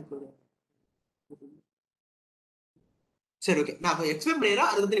இருந்தேன். எனக்கு ஒரு சரி, ஓகே, நான் எக்ஸ்பிளைன்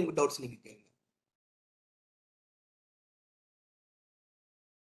பண்ணிடுறேன். அது வந்து உங்களுக்கு டவுட்ஸ் நீங்க கேளுங்க.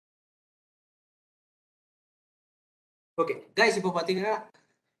 ஓகே கைஸ், இப்போ பாத்தீங்கன்னா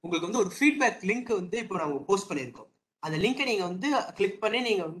உங்களுக்கு வந்து ஒரு ஃபீட்பேக் லிங்க் வந்து இப்போ நாங்க போஸ்ட் பண்ணியிருக்கோம். அந்த லிங்கை நீங்க வந்து கிளிக் பண்ணி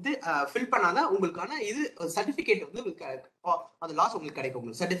நீங்க வந்து ஃபில் பண்ணாதான் உங்களுக்கான இது சர்டிபிகேட் வந்து உங்களுக்கு அந்த லாஸ் உங்களுக்கு கிடைக்கும்.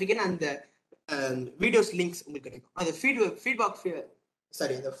 உங்களுக்கு சர்டிபிகேட் அந்த வீடியோஸ் லிங்க்ஸ் உங்களுக்கு கிடைக்கும். அந்த ஃபீட்பேக்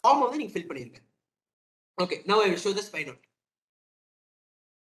சாரி அந்த ஃபார்ம் வந்து நீங்க ஃபில் பண்ணிருங்க. ஓகே, நவ I will show the ஸ்பைனோட்.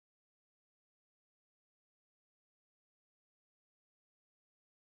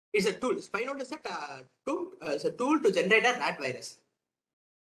 It's a tool. Spynote is a tool to generate a rat virus.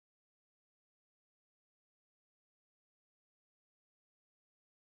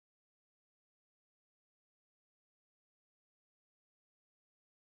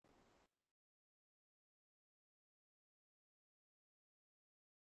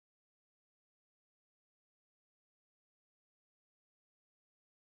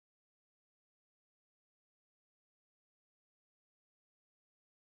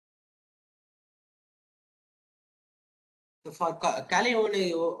 For Kali only,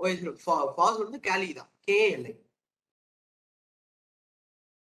 for வந்து Kali தான், KALI.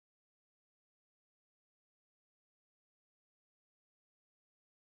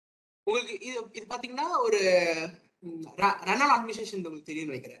 உங்களுக்கு இது பாத்தீங்கன்னா ஒரு ரன் ஆன் அட்மினிஸ்ட்ரேஷன் உங்களுக்கு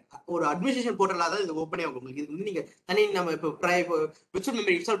தெரியும் நினைக்கிறேன். ஒரு அட்மினிஸ்ட்ரேஷன் போர்ட்டலா தான் இது ஓப்பனே ஆகும் உங்களுக்கு. இது வந்து நீங்க தனி நம்ம இப்போ விர்ச்சுவல்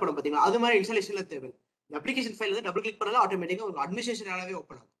மெமரி இன்ஸ்டால் பண்ண பாத்தீங்கன்னா அது மாதிரி இன்ஸ்டாலேஷன்ல தேவை. அப்ளிகேஷன் ஃபைல் வந்து டபுள் கிளிக் பண்ணாலும் ஆட்டோமேட்டிக்கா உங்களுக்கு அட்மினிஸ்ட்ரேஷனாவே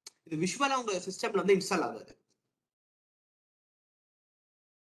ஓப்பன் ஆகும். இது விஷுவலா உங்க சிஸ்டம்ல வந்து இன்ஸ்டால் ஆகாது.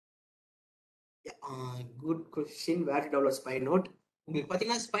 Good question. Where to download ஸ்பைனோட்? உங்களுக்கு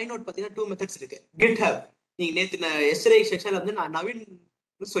பாத்தீங்கன்னா ஸ்பைனோட் பாத்தீங்கன்னா 2 மெத்தட்ஸ் இருக்கு. GitHub, நீங்க நேத்து எஸ்டர்டே செக்ஷன்ல வந்து நான் நவீன்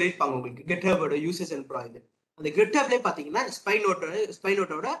சொல்லிருப்பாங்க உங்களுக்கு GitHub ஓட யூசேஜ் அண்ட் ப்ரோ. இது அந்த GitHubல பாத்தீங்கன்னா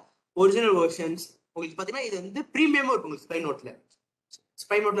ஸ்பைனோட்டோட ஒரிஜினல் வெர்ஷன்ஸ் உங்களுக்கு பாத்தீங்கன்னா இது வந்து ப்ரீமியமா இருக்கும் உங்களுக்கு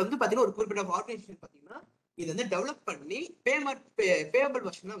ஸ்பைனோட்ல வந்து பாத்தீங்கன்னா ஒரு குறிப்பிட்ட ஆர்கனைசேஷன் பாத்தீங்கன்னா இது வந்து டெவலப் பண்ணி பேபிள்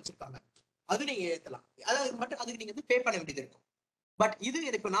வெர்ஷன் வச்சிருக்காங்க. அது நீங்க ஏத்தலாம். அதாவது மட்டும் அதுக்கு நீங்க வந்து பே பண்ண வேண்டியது இருக்கும். பட் இது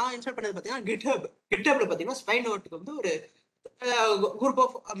இப்போ நான் இன்ஸ்டால் பண்ணது பாத்தீங்கன்னா GitHubல பாத்தீங்கன்னா ஸ்பைனோட்டுக்கு வந்து ஒரு குரூப்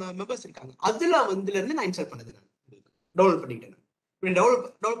ஆஃப் மெம்பர்ஸ் இருக்காங்க. அதுல இருந்து நான் இன்ஸ்டால் பண்ணது நான் டவுன்லோட் பண்ணிட்டேன்.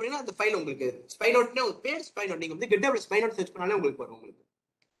 டவுன்லோட் பண்ணீங்கன்னா அந்த ஃபைல் உங்களுக்கு ஸ்பைனோட்னே ஒரு பேர் ஸ்பைனோட் நீங்க வந்து GitHubல ஸ்பைனோட் சர்ச் பண்ணாலே உங்களுக்கு வரும் உங்களுக்கு.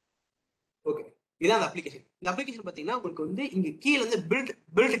 ஓகே, இதான் அந்த அப்ளிகேஷன். இந்த அப்ளிகேஷன் பாத்தீங்கன்னா உங்களுக்கு வந்து இங்க கீழ வந்து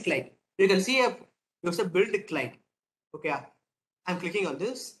build client. You can see a build client. Okay, I'm clicking on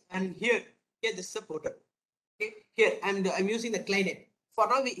this and here this is a portal. Okay, here I'm using the client name. For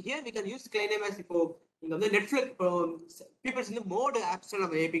now we can use client name as இப்போ நீங்க வந்து Netflix people in the mode apps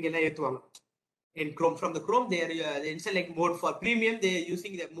நம்ம APK எல்லாம் ஏத்துவாங்க. In Chrome, from the Chrome they install like mode for premium, they are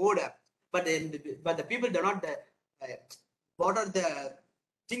using the mode app, but the people do not what are the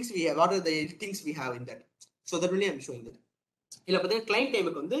things we have, what are the things we have in that. So that only I'm showing that. இல்ல பாத்தீங்கன்னா client name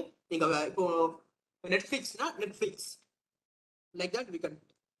வந்து நீங்க இப்போ Netflixனா Netflix like that we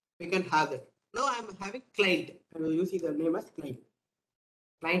can have that. Now I'm having client, I'm using the name as client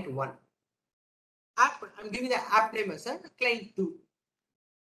 1. App, I'm giving the app name as a client 2.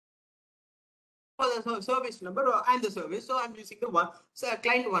 For the service number, I'm the service, so I'm using the one. So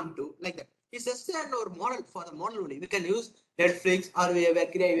client 1 2 like that. It's just our model. For the model only we can use Netflix, or we are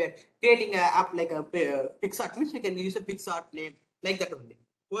creating an app like a PixArt, which we can use a PixArt name like that only.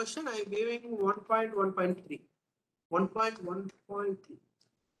 Version I'm giving 1.1.3. 1.1.3.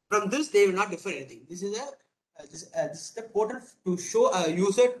 From this they will not differ anything. This is this is the portal to show a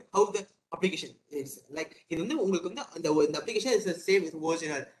user how the application is. Like இது வந்து உங்களுக்கு வந்து அந்த application is the same as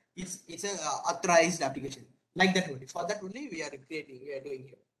original. It's a authorized application like that only. For that only we are doing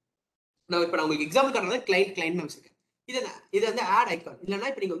here. Now இப்போ நான் உங்களுக்கு example காரணம் client வச்சிருக்கேன். இது வந்து ஆட் ஐகான் இல்லனா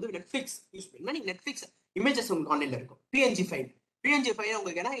இப்போ நீங்க வந்து Netflix யூஸ் பண்ணீங்கன்னா நீங்க Netflix இமேஜஸ் உங்களுக்கு ஆன்லைன்ல இருக்கும். PNG ஃபைல்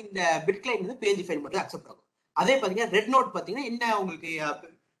உங்களுக்கு ஏன்னா இந்த பிட் கிளைண்ட் வந்து PNG ஃபைல் மட்டும் அக்செப்ட் ஆகும். அதே பாத்தீங்கன்னா ரெட் நோட் பாத்தீங்கன்னா என்ன உங்களுக்கு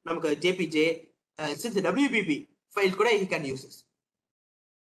நமக்கு JPG WPP ஃபைல் கூட you can use this.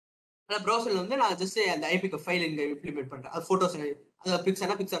 ப்ரௌசர்ல வந்து நான் ஜஸ்ட் அந்த ஐபிக்கு ஃபைல் இங்க இம்ப்ளிமெண்ட் பண்றேன். அது போட்டோஸ் அந்த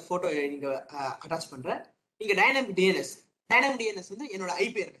பிக்சார் போட்டோ நீங்க அட்டாச் பண்றேன். இங்க டைனமிக் DNS வந்து என்னோட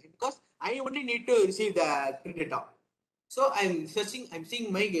ஐபி இருக்கு. Because I only need to receive the data. So I'm seeing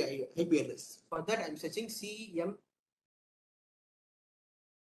my IP address. For that I'm searching CM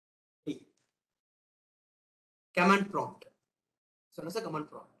command prompt. So that's a command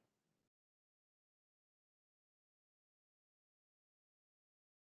prompt.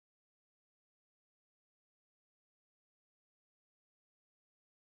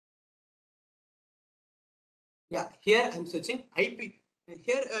 Yeah, here I'm searching IP.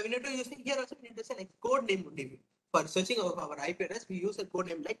 Here we need to use here also we need to say like code name only. For searching our IP address, we use a code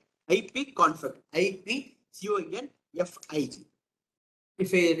name like ipconfig. IPCONFIG. If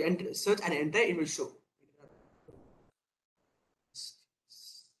I search and enter, it will show.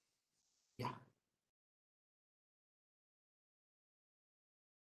 Yeah.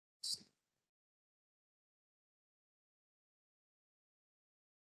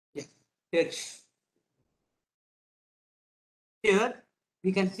 Yeah. Here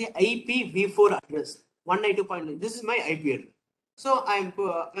we can see IPv4 address 192.9. This is my IP address. So I'm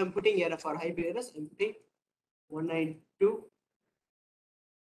putting here for IP address. I'm putting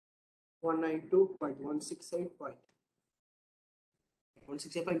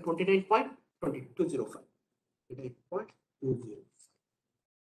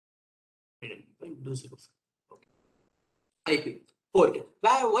Okay. IP port.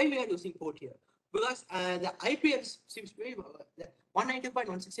 Why we are using port here? Because the IP address seems to be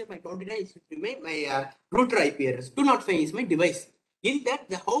 192.168.29 is remain my router IP address. 205 is my device. In that,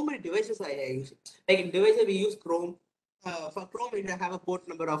 how many devices I use? Like in devices we use Chrome. For Chrome, we have a port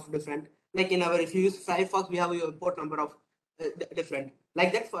number of different. Like in our, if you use Firefox, we have a port number of different.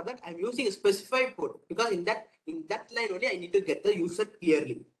 Like that, for that, I'm using a specified port because in that line only I need to get the user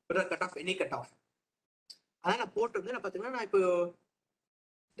clearly. But cut off any cutoff. அதான் நான் போட்டு வந்து நான் பார்த்தீங்கன்னா நான் இப்போ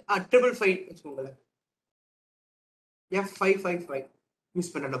 555 வச்சுக்கோங்களேன் F555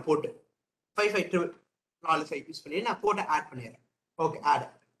 use பண்ண நான் போட்டு 5545 யூஸ் பண்ணி நான் போட்டு ஆட் பண்ணிடுறேன். ஓகே, ஆட்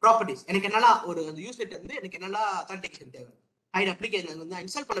ப்ராப்பர்ட்டிஸ் எனக்கு என்னெல்லாம் ஒரு அந்த யூசர் வந்து எனக்கு என்னெல்லாம் அத்தான்டிகேஷன் தேவை. ஹைட் அப்ளிகேஷன் வந்து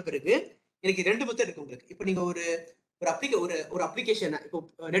இன்ஸ்டால் பண்ண பிறகு எனக்கு 2 மெத்தட் இருக்கு உங்களுக்கு. இப்போ நீங்க ஒரு அப்ளிகேஷன் இப்போ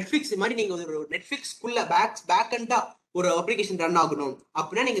நெட்ஃபிளிக்ஸ் மாதிரி நீங்க ஒரு நெட்ஃபிளிக்ஸ்க்குள்ள பேக் அண்டா ஒரு அப்ளிகேஷன் ரன் ஆகணும்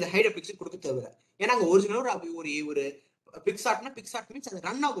அப்படின்னா நீங்க இந்த ஹைட் அப்ளிகேஷன் கொடுக்க தேவை. ஏன்னா அங்கே ஒரிஜினல் ஒரு பிக்சார்ட் மீன்ஸ் அது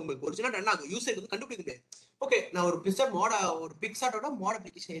ரன் ஆகும், உங்களுக்கு ஒரிஜினல் ரன் ஆகும், யூசருக்கு வந்து கண்டுபிடிக்க முடியாது. ஓகே, நான் ஒரு பிக்சார்ட்டோட mode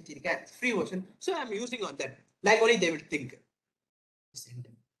application ஏற்றிருக்கேன், free version, so I am using on that, like only they will think.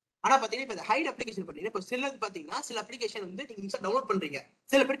 ஆனா பாத்தீங்கன்னா இப்ப ஹைட் அப்ளிகேஷன் பண்ணீங்கன்னா, இப்போ சிலது பாத்தீங்கன்னா சில அப்ளிகேஷன் வந்து நீங்க இன்ஸ்டால் டவுன்லோட் பண்றீங்க,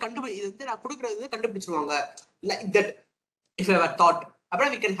 சில பேர் இது வந்து நான் கொடுக்குறது கண்டுபிடிச்சிருவாங்க, like that if I thought.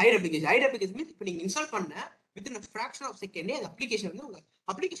 அப்புறம் we can hide application. Hide application means இப்போ நீங்க இன்ஸ்டால் பண்ண within a fraction of second அந்த அப்ளிகேஷன் வந்து உங்க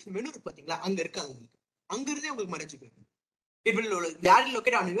அப்ளிகேஷன் மெனு இருக்கு பாத்தீங்களா, அங்க இருக்காது உங்களுக்கு, அங்க இருந்தே உங்களுக்கு மறைச்சு போயிடும். It will directly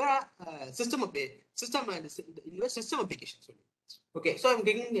locate on your system application. Okay, so I'm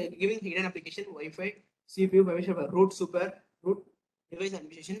giving hidden application, Wi-Fi, CPU, permission for root super, root device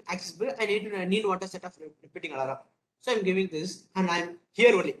administration, accessible. I need water set of repeating alarm. So I'm giving this, and I'm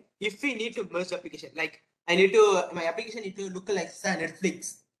here only. If we need to merge application, like my application need to look like Netflix,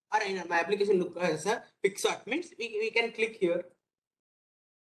 or my application look as a Pixar, means we can click here.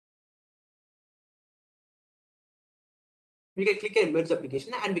 We can click and merge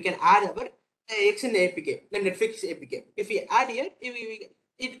application, and we can add our XN APK, the Netflix APK. If we add here,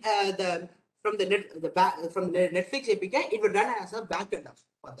 from the Netflix APK, it will run as a backend of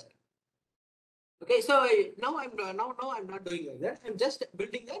that. Okay, so now I'm not doing like that. I'm just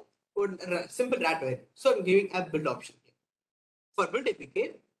building a simple Radware. So I'm giving a build option for build APK.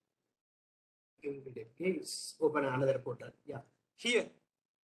 Let's open another portal. Yeah, here.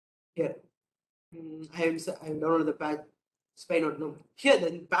 I have downloaded the patch. Spy.not no. Here the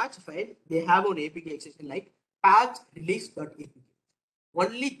patch file, they have an APK extension like patch release.apk.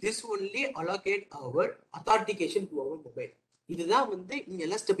 Only this only allocate our authentication to our mobile. இதுதான் வந்து நீங்க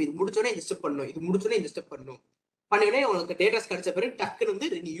எல்லா step, இது முடிச்சோடனே இந்த step பண்ணணும், இது முடிச்சோடனே இந்த ஸ்டெப் பண்ணணும், பண்ணி உங்களுக்கு டேட்டாஸ் கிடைச்ச பிறகு டக்குன்னு வந்து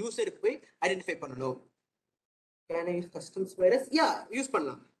நீங்க யூசருக்கு போய் ஐடென்டிஃபை பண்ணணும். Can I use customs virus? Yeah, use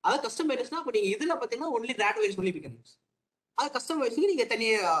பண்ணலாம். அதாவது கஸ்டம் வைரஸ்னா இப்போ நீங்க இதுல பாத்தீங்கன்னா only rod virus only we can use. அது கஸ்டம் வைரஸ்க்கு நீங்க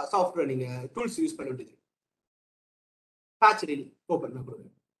தனியா சாஃப்ட்வேர் நீங்க டூல்ஸ் யூஸ் பண்ண வேண்டியது. பேட்ச் ரெடி ஓபன் பண்ணுங்க.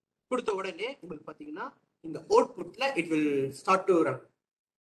 கொடுத்த உடனே உங்களுக்கு பாத்தீங்கன்னா இந்த அவுட்புட்ல it will start to run.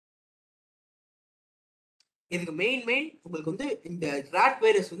 இதுக்கு மெயின் உங்களுக்கு வந்து இந்த ராட்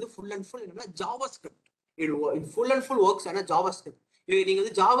வைரஸ் வந்து ஃபுல் அண்ட் ஃபுல் என்னன்னா ஜாவா ஸ்கிரிப்ட். இது ஃபுல் அண்ட் ஃபுல் ஒர்க்ஸ் ஆனா ஜாவா ஸ்கிரிப்ட். இது நீங்க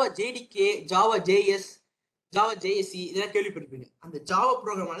வந்து Java JDK, Java JS, Java JSC இதெல்லாம் கேள்விப்பட்டிருப்பீங்க. அந்த ஜாவா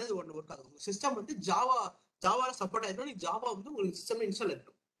ப்ரோக்ராம் ஆனது ஒன்று ஒர்க் ஆகும். உங்க சிஸ்டம் வந்து ஜாவால சப்போர்ட் ஆயிருக்கும், ஜாவா வந்து உங்களுக்கு சிஸ்டம்ல இன்ஸ்டால்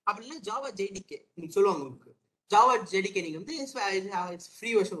இருக்கும். அப்படி இல்லை ஜாவா ஜேடிகே நீங்க சொல்லுவாங்க. உங்களுக்கு ஜாவா ஜேடிகே நீங்க வந்து it's free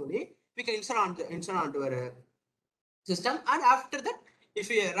version only, we can install onto our system, and after that if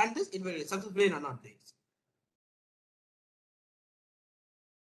you run this it will successfully run on this.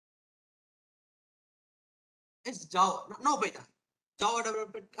 It's Java, no Python. Java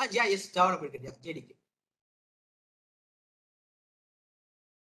development, yeah, yes, Java development, yeah, JDK.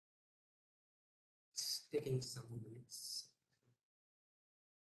 It's taking some minutes.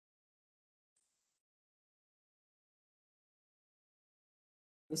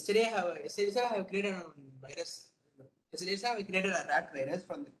 Yesterday I have created a virus. Yesterday I created a rat virus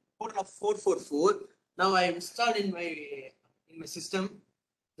from the port of 444. Now I installed in my system.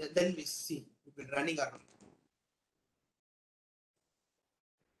 Then we see it will running around.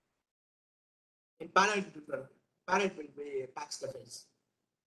 In panel it will be patch the files.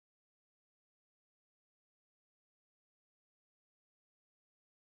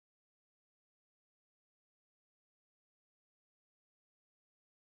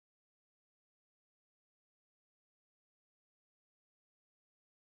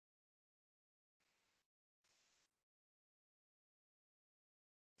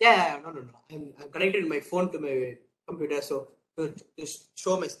 Yeah, no. I'm connected my phone to my computer, so to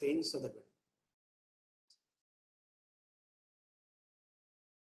show my screen so that.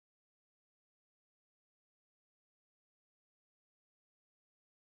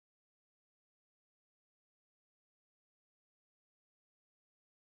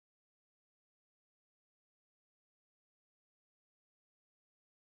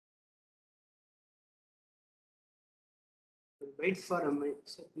 Wait for a minute.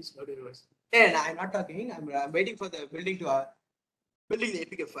 So please load your voice. Yeah, no, I'm not talking. I'm waiting for the building the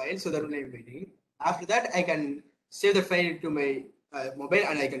APK file. So that only I'm waiting. After that, I can save the file to my mobile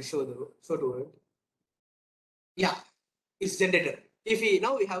and I can show to it. Yeah, it's generated. If we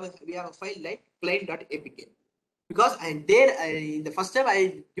have a file like client.apk, because in the first step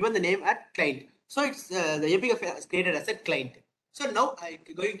I given the name at client. So it's the APK file is created as a client. So now I'm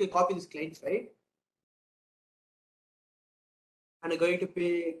going to copy this client file. And I'm going to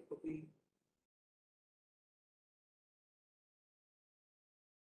copy.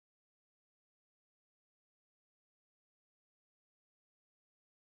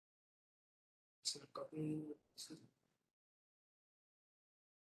 So copy.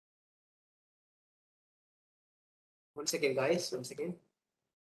 One second, guys. One second.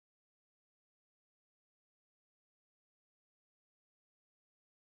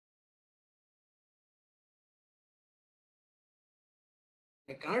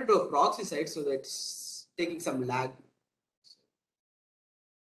 I cannot do a proxy site, so that's taking some lag.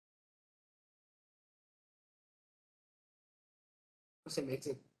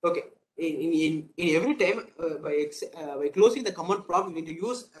 Okay. In every time by closing the command prompt, we need to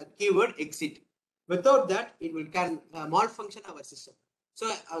use a keyword exit. Without that, it will can malfunction our system.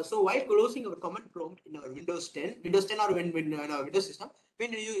 So while closing our command prompt in our Windows 10, or when in our Windows system, we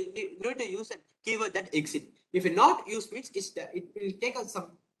need to use a keyword that exit. If we not use means it will take us some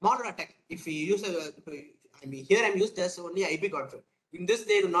modern attack. If we use I mean here I'm used as only ipconfig. In this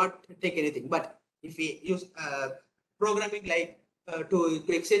they do not take anything. But if we use programming like to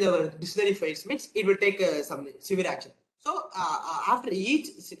exchange our dictionary files means it will take some severe action. So after each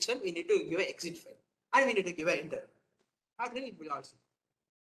section, we need to give an exit file and we need to give an enter. After it will also.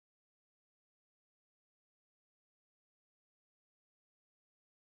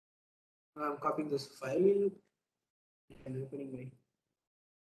 I'm copying this file and opening my.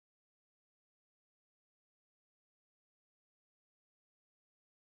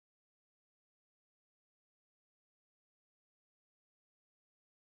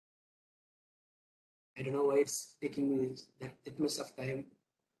 I don't know why it's taking me that much of time.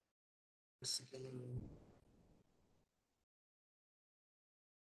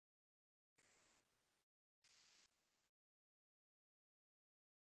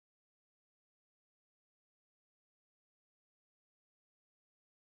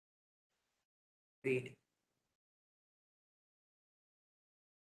 Wait.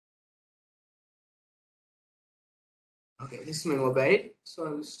 Okay, this is my mobile. So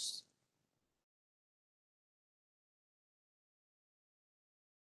I'm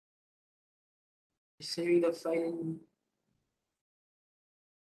saving the file.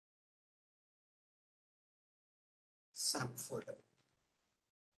 Some folder.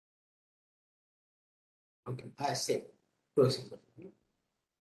 Okay, I save. Closing.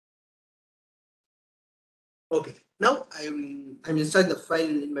 Okay, now I'm installing the file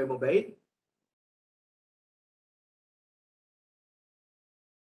in my mobile.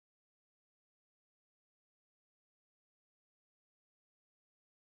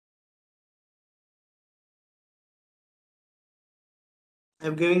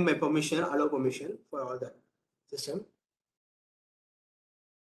 I'm giving my permission, allow permission for all the system.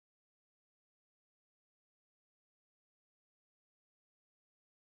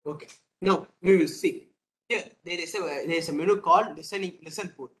 Okay, now we will see. Here there is a menu called listen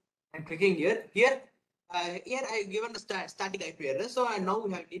port. I'm clicking here. Here I given the static IP address. So now we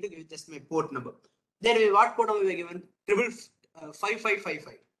need to give just my port number. Then what port number we given?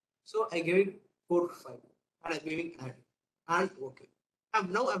 5555. So I giving port 5 and I'm giving add and okay.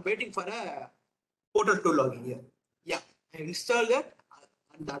 Now I'm waiting for a portal to login here. Yeah, I installed that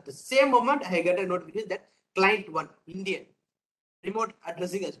and at the same moment I get a notification that client 1 Indian remote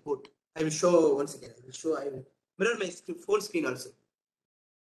addressing as port. I will show once again. I will mirror my full screen also.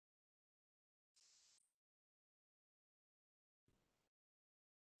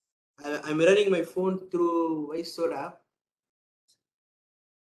 I'm mirroring my phone through VoiceOver app.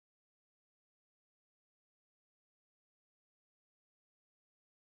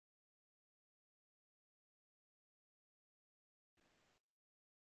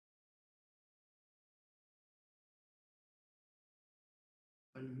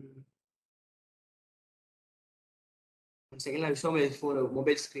 Once again, I'll show my phone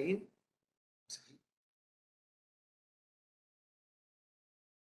mobile screen.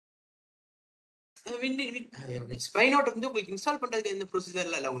 Spine out வந்து உங்களுக்கு install பண்றதுக்கு எந்த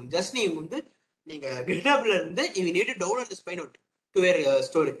ப்ரொசீஜர்ல இல்ல உங்களுக்கு just நீங்க வந்து நீங்க GitHubல இருந்து you need to download the spine out to your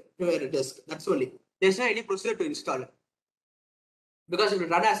storage to your disk. That's only. There's no any procedure to install it because it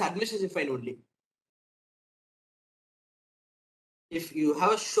will run as administrative file only. If you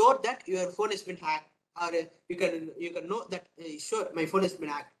have a sure that your phone has been hacked or you can know that sure my phone has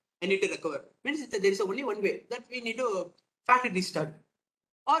been hacked, I need to recover means there is only one way that we need to factory restart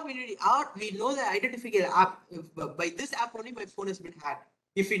or we know the identifier app. If, by this app only my phone has been hacked.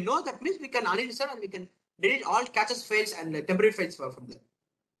 If we know that means we can uninstall and we can delete all caches files and temporary files from there.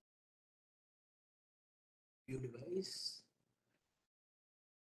 View device.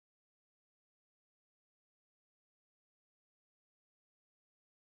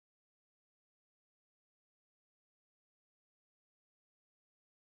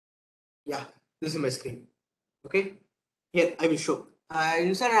 Yeah, this is my screen. Okay, here I will show.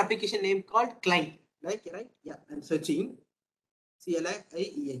 Install an application name called client. Right? Yeah, I'm searching.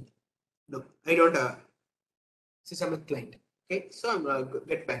 CLIENT. No, I don't. system with client. Okay, so I'm going to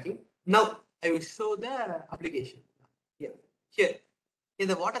get backing. Now I will show the application. Here in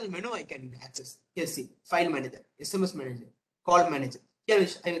the what are the menu I can access. Here see file manager, SMS manager, call manager. Here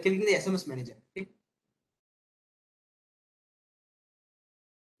I will click the SMS manager. Okay.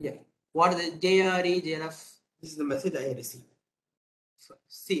 Yeah. What is the JRE, JNF? This is the message I received. So,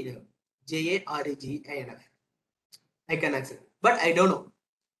 see now, JAREGINF. I can access, but I don't know.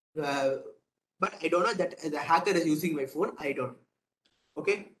 But I don't know that the hacker is using my phone. I don't.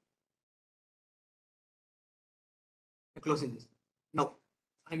 Okay. I'm closing this. Now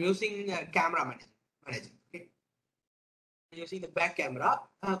I'm using camera manager. Okay. I'm using the back camera.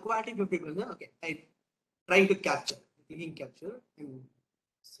 Quality 50%. Okay. I'm trying to capture. Clicking capture and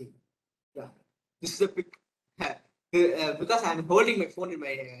see. Yeah. This is a pic. Because I'm holding my phone in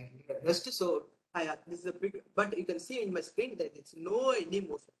my wrist, so this is a big. But you can see in my screen that it's no any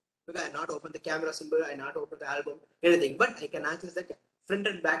motion because I not open the camera symbol, I not open the album, anything. But I can access the front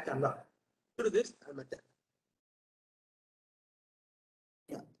and back camera through this method.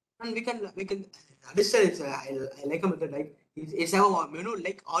 Yeah, and we can. Additionally, I like a method like it's a menu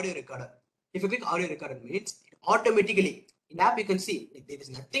like audio recorder. If you click audio recorder, means automatically in app you can see like, there is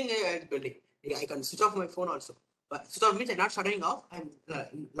nothing building. I can switch off my phone also. But switch off means I'm not shutting off. I'm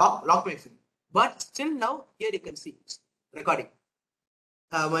lock my phone. But still now here you can see recording.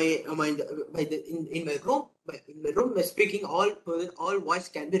 In my room, my speaking all voice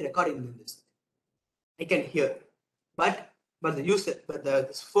can be recorded in this. I can hear, but the user, but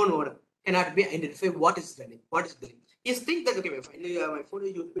this phone owner cannot be identify what is running, what is doing. He think that okay, my phone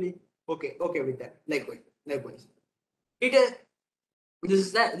is usually okay with that. Likewise. It is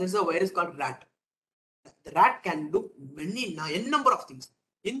this is a virus called rat. The rat can do many n number of things.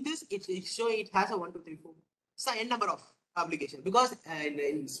 In this, it's showing it has a 1, 2, 3, 4, so n number of applications because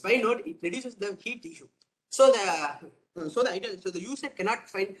in spy node it reduces the heat issue. So the user cannot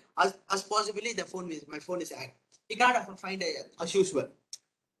find as possibly the phone is my phone is hacked. He cannot find as usual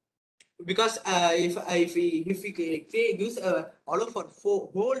because if we use allow for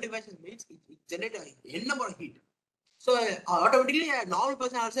whole devices means it generates n number of heat. So automatically a normal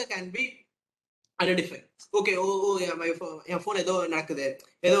person also can be identify. Okay, N phone ஏதோ நடக்குது,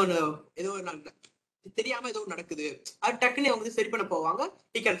 ஏதோ தெரியாம ஏதோ நடக்குது, அது டக்குன்னு அவங்க சரி பண்ண போவாங்க.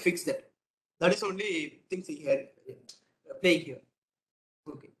 He can fix that. That is only things he had playing here.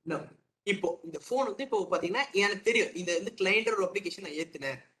 Okay, now இப்போ இந்த phone வந்து இப்போ பாத்தீங்கன்னா எனக்கு தெரியும் இந்த வந்து கிளையண்ட் ஒரு அப்ளிகேஷன் நான்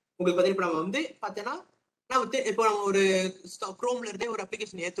ஏத்துனேன். உங்களுக்கு பாத்தீங்கன்னா இப்போ நம்ம வந்து பார்த்தேன்னா இப்போ நம்ம ஒரு குரோம்ல இருந்தே ஒரு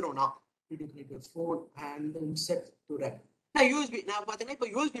application ஏத்துறோம்னா phone and set to run. நான் யூஎஸ்பி நான் பார்த்தீங்கன்னா இப்போ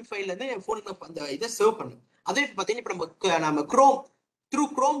யூஎஸ்பி ஃபைல்ல இருந்து என் ஃபோனுக்கு அந்த இதை சேவ் பண்ணேன். அதே பார்த்தீங்கன்னா இப்போ நம்ம chrome through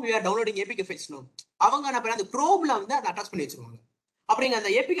chrome we are downloading APK files அவங்க என்ன அந்த குரோம்ல வந்து அதை அட்டாச் பண்ணி வச்சிருவாங்க. அப்படிங்க அந்த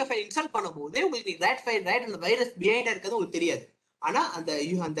ஏபிகே ஃபைல் இன்ஸ்டால் பண்ணும்போது உங்களுக்கு ரைட் அந்த வைரஸ் பிஹைண்டா இருக்கிறது உங்களுக்கு தெரியாது. ஆனா அந்த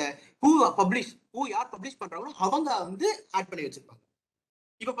யார் பப்ளிஷ் பண்றாங்களோ அவங்க வந்து ஆட் பண்ணி வச்சிருப்பாங்க.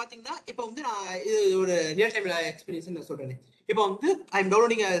 இப்போ பாத்தீங்கன்னா இப்போ வந்து நான் இது ஒரு ரியல் டைம் எக்ஸ்பீரியன்ஸ் நான் சொல்றேன். இப்போ வந்து ஐ எம்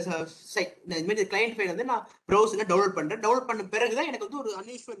டவுன்லோடிங் சைட் இந்த மாதிரி கிளையண்ட் ஃபைல் வந்து நான் ப்ரௌசர்ல டவுன்லோட் பண்றேன். டவுன்லோட் பண்ண பிறகுதான் எனக்கு வந்து ஒரு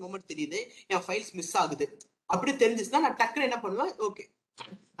அன்யூஷுவல் மூமெண்ட் தெரியுது, என் ஃபைல்ஸ் மிஸ் ஆகுது. அப்படி தெரிஞ்சிச்சுன்னா நான் டக்குன்னு என்ன பண்ணுவேன், ஓகே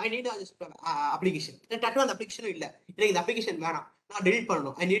ஐ நீட் அப்ளிகேஷன். டக்குனு அந்த அப்ளிகேஷனும் இல்லை, எனக்கு இந்த அப்ளிகேஷன் வேணாம், நான் டெலிட்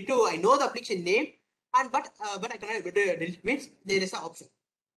பண்ணணும். I know the application name and but I cannot delete means there is an option.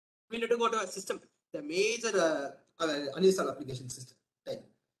 We need to go to a system, the major uninstall application system. Right.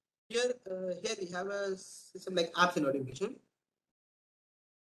 Here we have a system like apps and notification.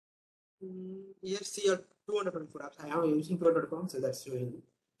 Here see your 224 apps. I am using pro.com, so that's showing.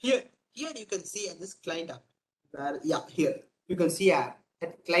 Here you can see at this client app. Here you can see app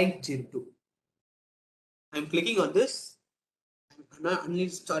at client 02. I'm clicking on this. I'm not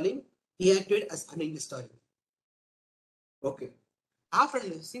uninstalling. Deactivate as uninstalling. Okay. After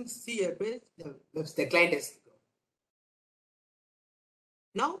listening, see a page, the client is.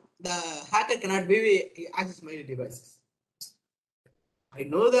 Now the hacker cannot be access my devices. I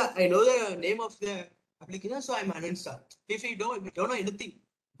know the name of the application, so I'm uninstall. If we don't know anything,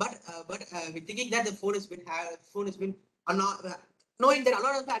 but we're thinking that the phone has been knowing that a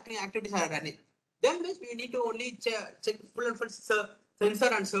lot of the activities are running. Then we need to only check full and full sensor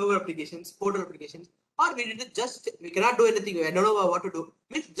and server applications, portal applications, or we need to we cannot do anything. I don't know what to do.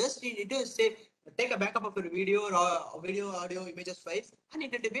 Means just we need to say take a backup of your video or video, audio, images files, and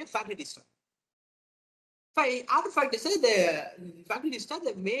it will be a factory restart. After factory restart,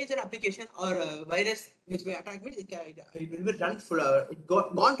 the major application or virus which may attack me, it will be run full. It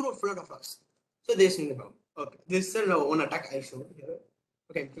gone through a flood of loss. So this is okay. This is one attack I showed here.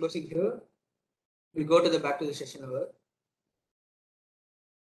 Okay, closing here. We go to the back to the session over.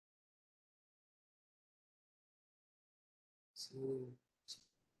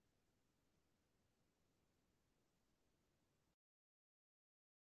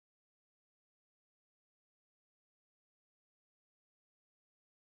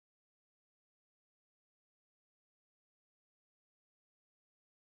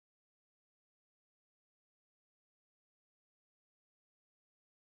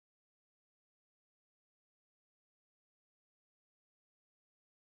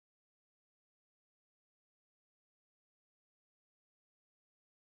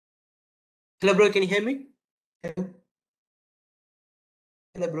 Hello, bro. Can you hear me? Hello,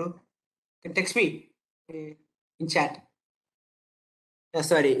 hello, bro. Can text me in chat.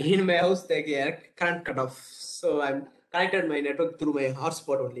 Sorry, in my house the current cut off, so I'm connected my network through my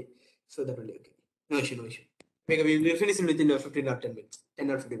hotspot only. So that only okay. No issue, no issue. We'll finish it within 15 or 10 minutes,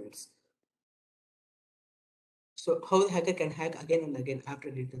 10 or 15 minutes. So how the hacker can hack again and again after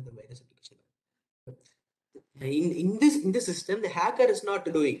deleting the virus application? In this system, the hacker is not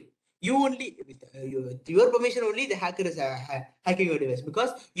doing. You only with your permission only the hacker is hacking your device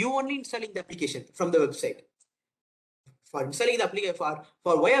because you only installing the application from the website. For installing the application for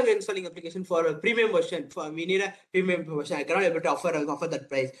why are we installing application for a premium version? For we need a premium version. I cannot able to offer that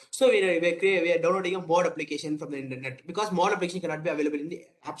price. So we are downloading a mod application from the internet because mod application cannot be available in the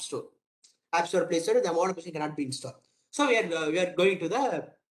App Store, Play Store. The mod application cannot be installed. So we are going to the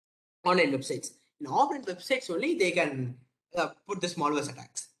online websites. In offline websites only they can put the malware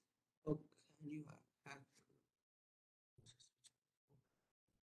attacks. Oh,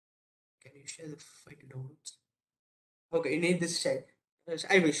 can you share the file downloads? Okay, you need this share. Yes,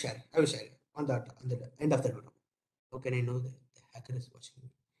 I will share. I will share it on the end of the video. How can I know that the hacker is watching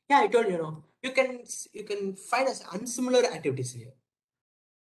me? Yeah, I told you, you can find us unsimilar activities here.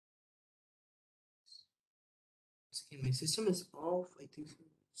 My system is off. I think.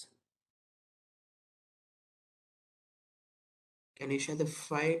 Can you share the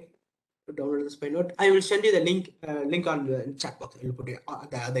file to download the spy note? I will send you the link on the chat box. I will put it at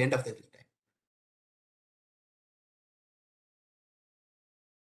the end of the time.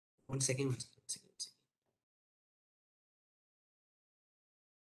 1 second. 1 second.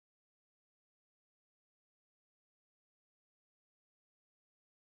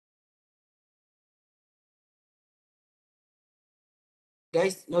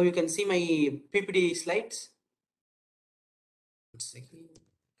 Guys, now you can see my PPT slides. 1 second.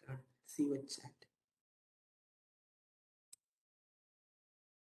 Can't see what chat.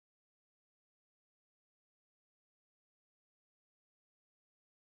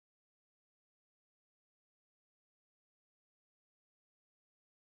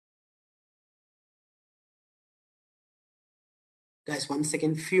 Guys, 1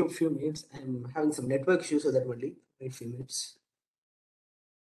 second, few minutes. I'm having some network issues, so that only wait few minutes.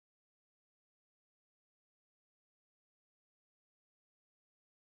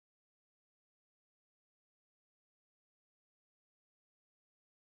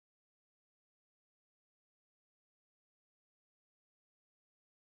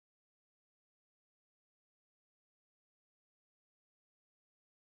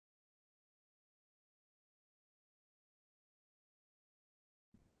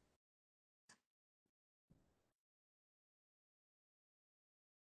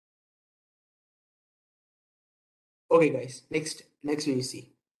 Okay, guys. Next we will see.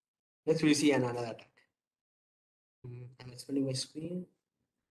 Next we will see another attack. I'm expanding my screen.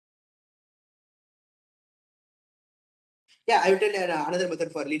 Yeah, I will tell you another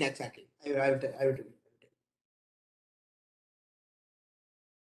method for Linux hacking. I will tell.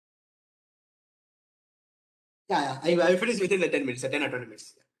 Yeah, I will finish within the 10 minutes, 10 or 20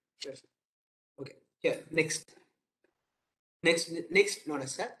 minutes. Yeah. Sure. Okay. Yeah. Next known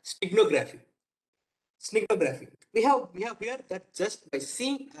as steganography. Steganography. We have here that just by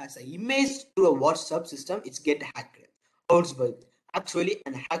seeing as an image to a WhatsApp system, it's get hacked. How it's work. Actually,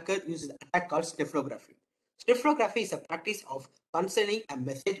 an hacker uses an attack called steganography. Steganography is a practice of concerning a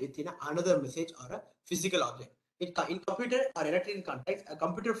message within another message or a physical object. In computer or electronic context, a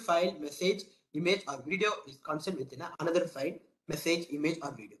computer file, message, image, or video is concerned within another file, message, image,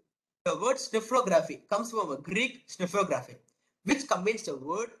 or video. The word steganography comes from a Greek steganography, which combines the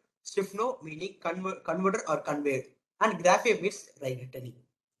word Stefano meaning converter or conveyor, and graphia means writing.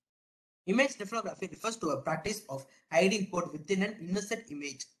 Image steganography refers to a practice of hiding code within an innocent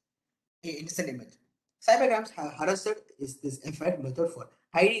image. Cybercrimes have harassed is this effort method for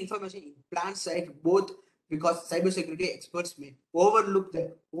hiding information in plain sight, both because cybersecurity experts may overlook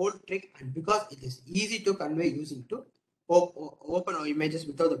the whole trick and because it is easy to convey using to open or images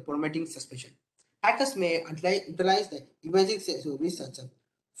without the promoting suspicion. Hackers may utilize the imaging service such as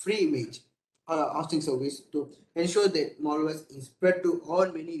free image hosting service to ensure that malware is spread to all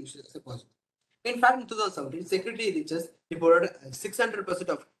many users as possible. In fact, in 2017, security researchers reported 600%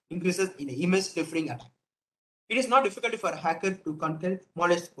 of increases in email sniffing attack. It is not difficult for a hacker to contain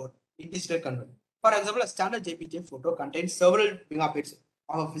malicious code in digital content. For example, a standard JPG photo contains several megabits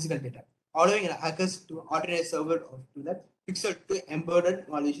of physical data, allowing hackers to alter a server to the pixel to embedded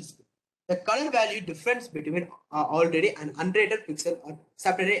malicious code. The color value difference between already and unrated pixel are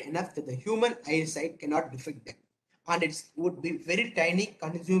separated enough that the human eyesight cannot detect them. And it would be very tiny,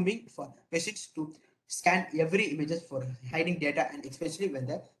 consuming for machines to scan every images for hiding data, and especially when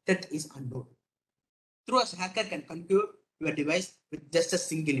the threat is unknown. Through a hacker can configure your device with just a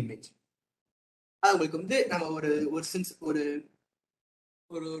single image. அது உங்களுக்கு வந்து நம்ம ஒரு ஒரு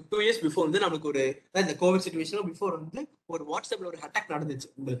 2 years before வந்து நம்மளுக்கு ஒரு இந்த கோவிட் சுச்சுவேஷன் பிஃபோர் வந்து ஒரு வாட்ஸ்அப்ல ஒரு அட்டாக் நடந்துச்சு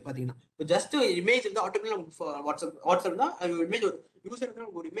உங்களுக்கு பாத்தீங்கன்னா ஜஸ்ட் இமேஜ் வந்து ஆட்டோமேட்டிக்கா நமக்கு வாட்ஸ்அப் தான் இமேஜ் ஒரு யூசர் வந்து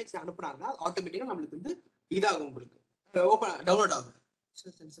ஒரு இமேஜ் அனுப்புனாங்கன்னா ஆட்டோமேட்டிக்கா நம்மளுக்கு வந்து இதாகும் உங்களுக்கு ஓப்பன் டவுன்லோட் ஆகும்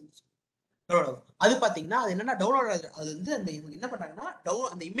அது பாத்தீங்கன்னா அது என்னன்னா டவுன்லோட் ஆகுது அது வந்து அந்த இவங்க என்ன பண்றாங்கன்னா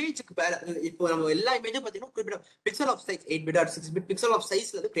அந்த இமேஜுக்கு பேர இப்போ நம்ம எல்லா இமேஜும் பாத்தீங்கன்னா குறிப்பிட்ட pixel of size 8 bit R 6 bit pixel of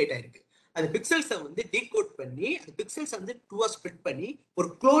சைஸ்ல வந்து கிரியேட் ஆயிருக்கு. அந்த பிக்சல்ஸை வந்து டீகோட் பண்ணி அந்த பிக்சல்ஸ் வந்து 2 ஸ்ப்ளிட் பண்ணி ஒரு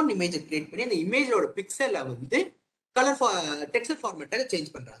க்ளோன் இமேஜ் கிரியேட் பண்ணி அந்த இமேஜோட பிக்சலை வந்து கலர் டெக்ஸ்ட் ஃபார்மேட்டை சேஞ்ச்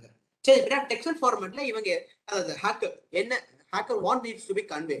பண்றாங்க. சேஞ்ச் பண்ணி டெக்ஸ்ட் ஃபார்மேட்ல இவங்க அதாவது ஹேக்கர் என்ன hacker want needs to be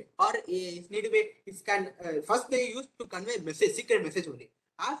conveyed or is need to be it can first they used to convey message secret message only.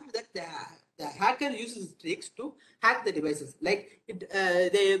 After that the hacker uses tricks to hack the devices like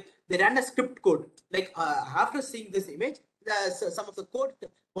they run a script code like after seeing this image some of the code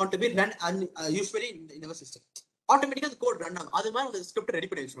want to be run usually in our system automatically the code run ஆகும் அது மாதிரி அந்த script ready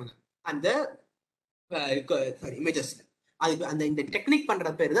பண்ணி வச்சுருவாங்க அந்த images அது அந்த இந்த டெக்னிக்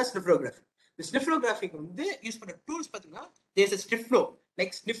பண்ற பேர் தான் ஸ்னிஃப்ரோகிராஃபி. இந்த ஸ்னிஃப்ரோகிராஃபிக்கு வந்து யூஸ் பண்ற டூல்ஸ் பாத்தீங்கன்னா there's a snifno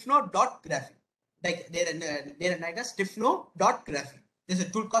like snifno.graphy like there like a snifno.graphy. There's a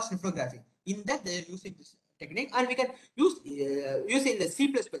tool called snifrography. In that they are using this technique and we can use in the C++.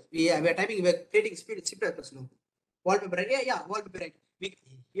 We are typing, we are creating C++ now. Wallpaper, yeah, wallpaper.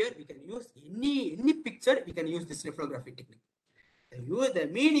 Here we can use any picture. We can use this snifrography technique. The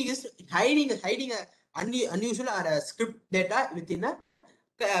meaning is hiding unusual or a script data within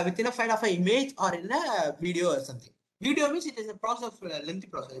a file of an image or in a video or something. Video means it is a process of lengthy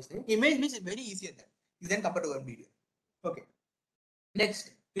process. Image means it's very easier than compared to a video. Okay. Next,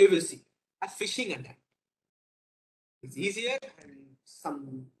 we will see a phishing attack. It's easier and some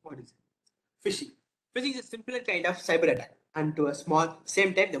what is it? Phishing. Phishing is a simpler kind of cyber attack and to a small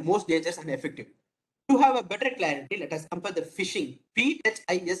same time the most dangerous and effective. To have a better clarity, let us compare the phishing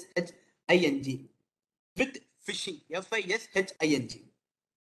phishing with phishing fishing.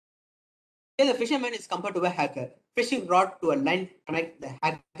 Here the fisherman is compared to a hacker. Fishing rod to a line connect the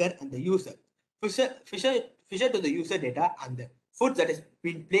hacker and the user. Fisher to the user data and the food that is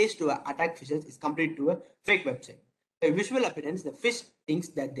being placed to attack fishers is compared to a fake website. The visual appearance, the fish thinks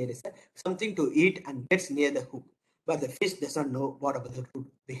that there is something to eat and gets near the hook, but the fish does not know what about the root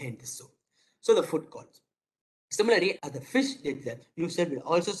behind the soul. So the food calls. Similarly, as the fish did, the user will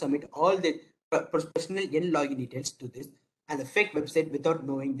also submit all the personal login details to this and the fake website without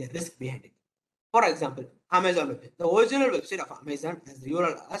knowing the risk behind it. For example, Amazon website. The original website of Amazon has the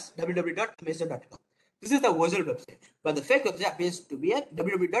URL as www.amazon.com. This is the original website, but the fake website appears to be at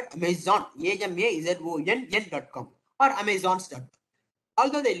www.amazon.com or amazons.com.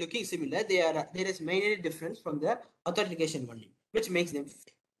 Although they are looking similar, there is mainly difference from the authentication only, which makes them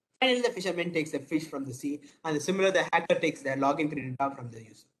fake. Finally, the fisherman takes the fish from the sea, and similar, the hacker takes their login credentials from the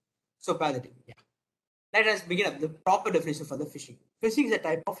user. So, yeah. Let us begin up the proper definition for the phishing. Phishing is a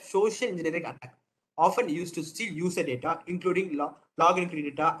type of social engineering attack, often used to steal user data, including login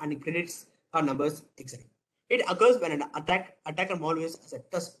data and credits or numbers, etc. It occurs when an attacker malwares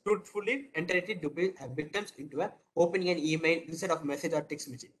truthfully entirely duplicate victims into opening an email instead of message or text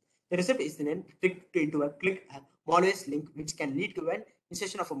message. The receipt is then clicked into a malware link, which can lead to an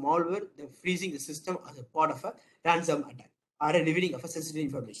insertion of a malware, freezing the system as a part of a ransom attack or a revealing of a sensitive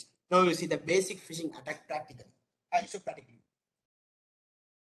information. Now you see the basic phishing attack practically. Practically.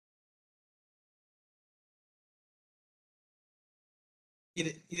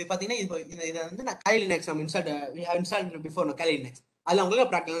 இது பாத்தீங்கன்னா இதை வந்து நான் Kali Linux நம்ம we have installed before no Kali Linux. அதுல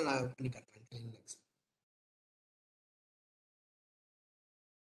உங்களுக்கு பிராக்டிகலா நான் பண்ணி காட்டுறேன் Kali Linux.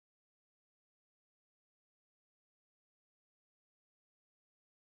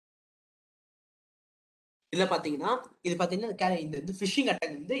 இதுல பாத்தீங்கன்னா இந்த phishing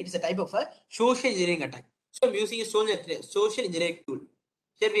attack வந்து it is a type of a social engineering attack. So I'm using a social engineering tool.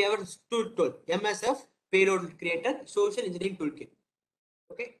 Here we have a tool MSF payload creator social engineering toolkit.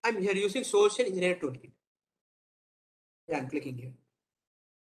 Okay, I'm here using Social Engineer Toolkit. Yeah, I'm clicking here.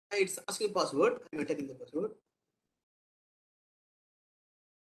 It's asking password. I'm entering the password.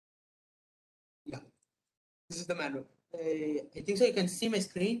 Yeah, this is the manual. I think so. You can see my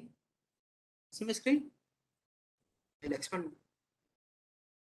screen. See my screen? I'll expand.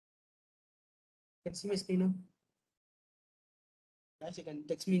 You can see my screen now. Guys, you can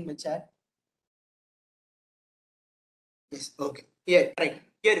text me in my chat. Yes, okay. Here, right.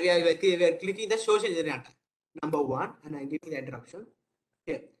 Here we are clicking the social engineering attack. Number one, and I'm giving the enter option.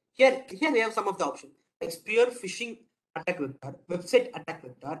 Here we have some of the options. Like spear phishing attack vector, website attack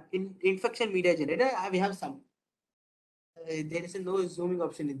vector, infection media generator. We have some. There is no zooming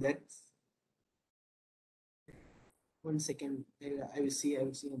option in that. 1 second. I will see. I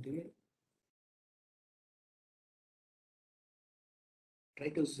will see until here. Try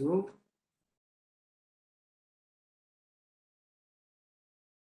to zoom.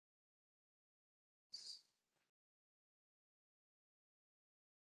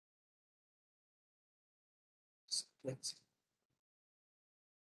 Let's see.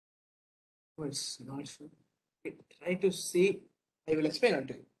 Oh, it's not sure. Try to see. I will explain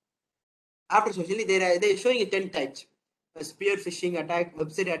unto you. After socially, they're showing 10 types. A spear phishing attack,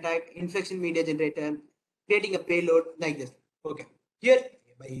 website attack, infection media generator, creating a payload like this. Okay. Here,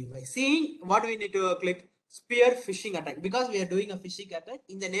 by seeing what we need to click spear phishing attack because we are doing a phishing attack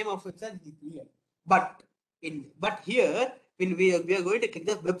in the name of itself is clear. But here when we are going to click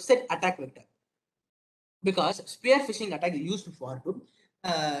the website attack vector because spear phishing attack is used for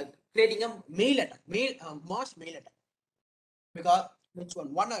creating a mail attack, mass mail attack because which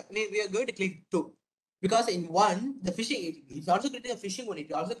one we are going to click two because in one the phishing it's also creating a phishing only,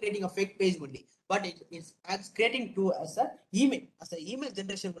 it's also creating a fake page only, but it's creating two as an email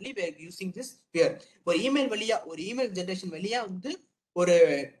generation only we are using this here ஒரு email generation வழியா வந்து ஒரு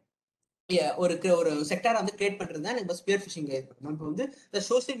ஒரு sector வந்து create பண்றது தான் நம்ம sphere phishing நம்ம வந்து இந்த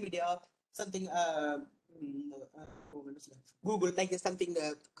social media something Google like something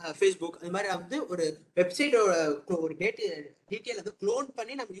Facebook அந்த மாதிரி வந்து ஒரு வெப்சைட்டோட ஒரு டீட்டெயில் வந்து க்ளோன்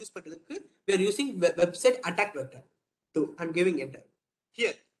பண்ணி நம்ம யூஸ் பண்றதுக்கு we are using website attack vector to I'm giving enter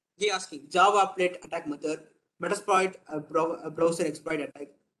here they asking java plate attack method metasploit browser exploit attack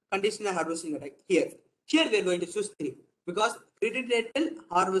conditional harvesting attack here we are going to choose three because critical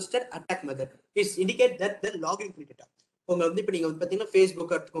harvested attack method is indicate that the login critical உங்க வந்து இப்போ நீங்க வந்து பாத்தீங்கன்னா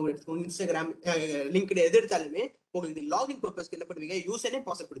Facebook எடுத்துக்கோங்க Instagram linked எது எடுத்தாலுமே உங்களுக்கு லாகின் பர்பஸ்க்கு என்ன பண்ணுவீங்க யூசர் நேம்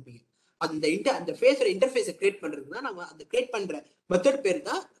பாஸ்வேர்ட் கொடுப்பீங்க அந்த ஃபேஸோட இன்டர்ஃபேஸை கிரியேட் பண்றதுக்கு தான் நம்ம அந்த கிரியேட் பண்ற மெத்தட் பேர்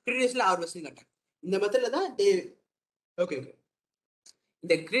தான் கிரிட்டிக்கல் ஹார்வெஸ்டிங் அட்டாக் இந்த மெத்தட்ல தான் ஓகே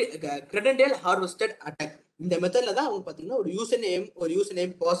இந்த கிரெடென்ஷியல் ஹார்வெஸ்டட் அட்டாக் இந்த மெத்தட்ல தான் அவங்க பாத்தீங்கன்னா ஒரு யூசர்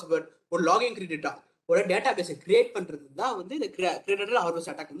நேம் பாஸ்வேர்ட் ஒரு லாகின் கிரெடிட்டா ஒரு டேட்டா பேஸை கிரியேட் பண்றதுக்கு தான் வந்து இந்த கிரெடென்ஷியல்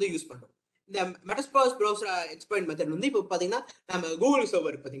ஹார்வெஸ்ட் அட்டாக் வந்து யூஸ் பண்றோம் இந்த மெட்டாஸ்பிளாய்ட் ப்ரௌசர் எக்ஸ்பிளைன் மெத்தட் வந்து இப்போ பாத்தீங்கன்னா நம்ம கூகுள்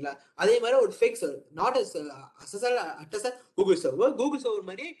சர்வர் பாத்தீங்களா அதே மாதிரி ஒரு fake server not as Google server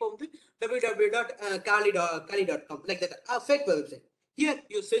மாதிரி இப்போ வந்து www.kali.com like that fake website here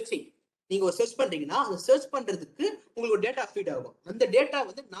you searching நீங்க ஒரு சர்ச் பண்றீங்கன்னா அந்த சர்ச் பண்றதுக்கு உங்களுக்கு ஒரு டேட்டா ஃபீட் ஆகும் அந்த டேட்டா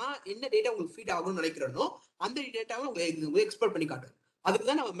வந்து நான் என்ன டேட்டா உங்களுக்கு ஃபீட் ஆகும்னு நினைக்கிறேனோ அந்த டேட்டாவை உங்களுக்கு எக்ஸ்போர்ட் பண்ணி காட்டும் அதுக்கு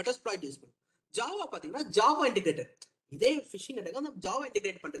தான் நம்ம மெட்டாஸ்பிளாய்ட் யூஸ் பண்ணுவோம் ஜாவா பாத்தீங்கன்னா ஜாவா இன்டிகிரேட்டட் இதே ஃபிஷிங் அட்டாக் அந்த ஜாவா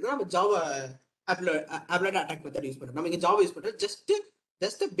இன்டிகிரேட் பண்றது நம்ம Java upload attack method use பண்றோம் நம்ம இங்க ஜாவா யூஸ் பண்றது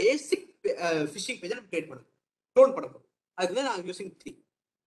ஜஸ்ட் பேசிக் ஃபிஷிங் பேஜ் நம்ம கிரியேட் பண்ணணும் க்ளோன் பண்ணணும் அதுக்கு தான் நான் using 3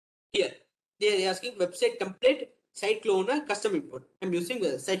 here they are asking website template site cloner custom import I'm using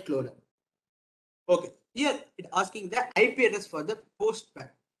the site cloner okay here it asking the IP address for the post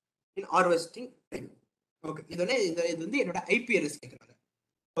pack in harvesting time okay இது வந்து என்னோட IP address கேக்குறாங்க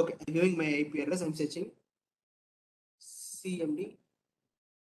okay I'm giving my IP address I'm searching CMD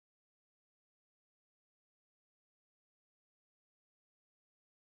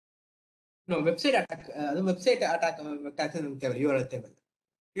no website attack அது website attack நமக்கு தேவை URL தேவை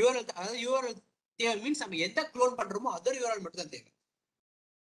URL அதாவது URL தேவை மீன்ஸ் நம்ம எந்த க்ளோன் பண்றோமோ அதோட URL மட்டும் தான் தேவை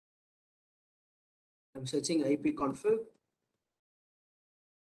I'm searching IP config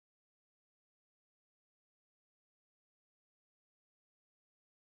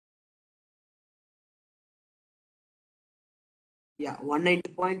yeah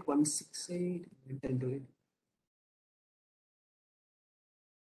 190.168 enter into it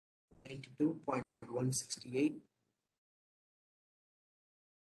 92.168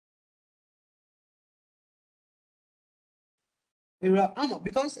 ஆமா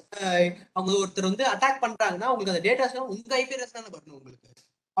பிகாஸ் அவங்க ஒருத்தர் வந்து அட்டாக் பண்றாங்கன்னா உங்களுக்கு அந்த டேட்டாஸ் உங்க ஐபி அட்ரஸ் தானே வரணும் உங்களுக்கு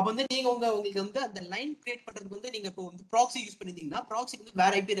அப்ப வந்து நீங்க உங்களுக்கு வந்து அந்த லைன் கிரியேட் பண்றதுக்கு வந்து நீங்க இப்போ வந்து ப்ராக்ஸி யூஸ் பண்ணிருந்தீங்கன்னா ப்ராக்ஸிக்கு வந்து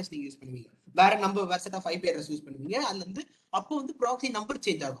வேற ஐபி அட்ரஸ் நீங்க யூஸ் பண்ணுவீங்க வேற நம்பர் வேற set of IP address use பண்ணுவீங்க. அதுல இருந்து அப்போ வந்து ப்ராக்ஸி நம்பர்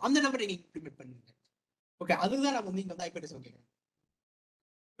சேஞ்ச் ஆகும். அந்த நம்பர் நீங்க இம்ப்ளிமெண்ட் பண்ணுவீங்க. ஓகே, அதுதான் நம்ம வந்து இங்க வந்து ஐபி அட்ரஸ் கேட்குறேன்.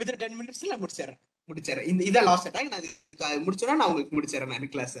 வித் 10 மினிட்ஸ்ல முடிச்சிடறேன். இதான் லாஸ்ட் அட்டாக். நான் முடிச்சோன்னா நான் உங்களுக்கு முடிச்சிடறேன்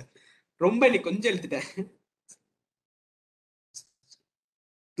நான் கிளாஸ். ரொம்ப இன்னைக்கு கொஞ்சம் எழுத்துட்டேன்.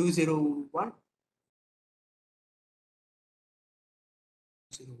 201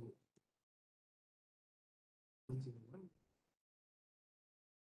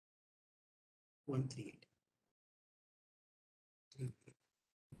 138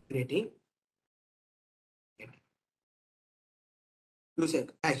 rating.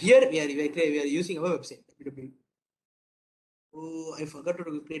 Here we are using our website. Oh, I forgot to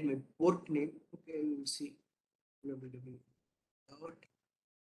create my port name. Okay, we will see.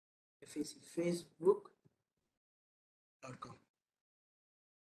 www.facebook.com.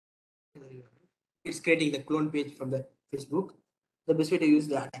 It's creating the clone page from the Facebook. The best way to use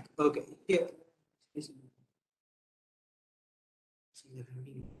the attack. Okay, here.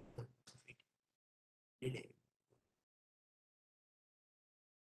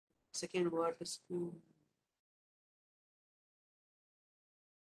 Second word is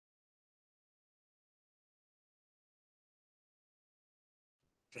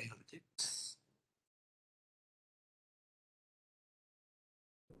try objects.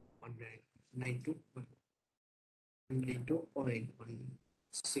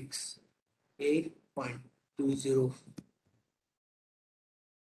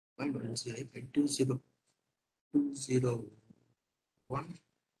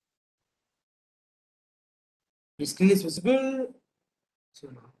 The screen is visible. So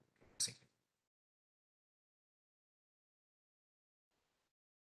now, second.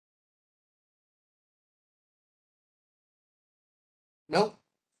 Now,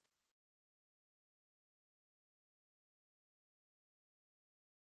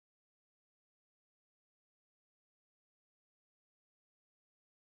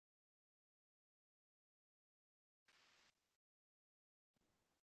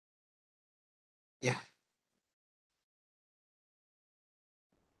 yeah.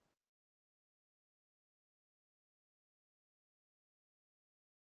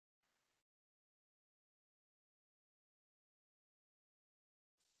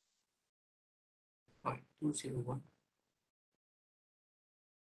 Point 201.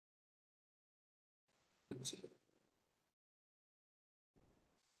 20.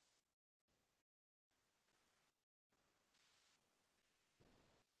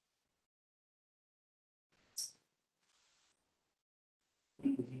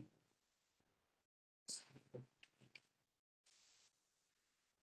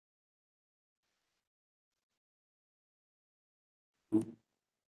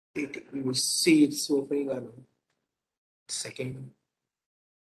 We will see it's opening on second.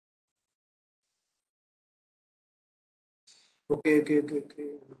 Okay.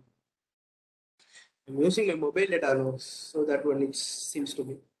 I'm using my mobile data now, so that one it seems to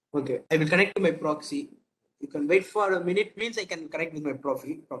be okay. I will connect to my proxy. You can wait for a minute, means I can connect with my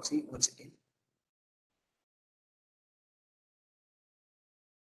proxy once again.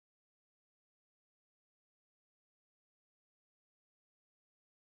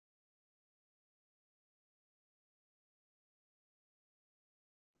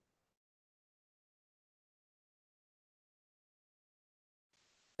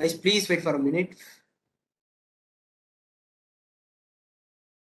 Guys, please wait for a minute.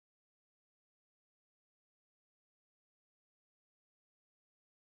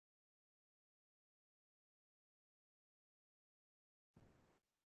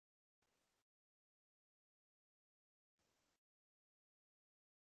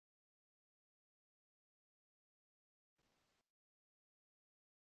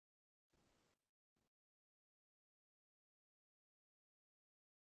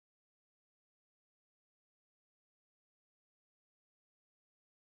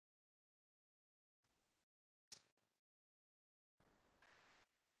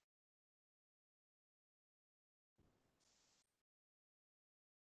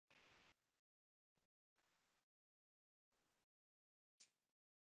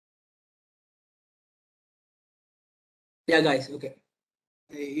 Yeah, guys. Okay.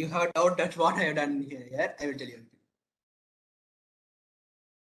 You have a doubt that what I have done here. I will tell you.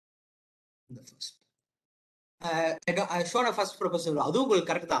 The first. I shown a first proposal. அதுவும் உங்களுக்கு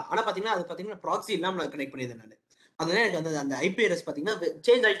correct தான். ஆனா பாத்தீங்கன்னா proxy இல்லாம நான் connect பண்ணியிருந்தேன் நான். அதனால எனக்கு அந்த ஐபிஎஸ் பாத்தீங்கன்னா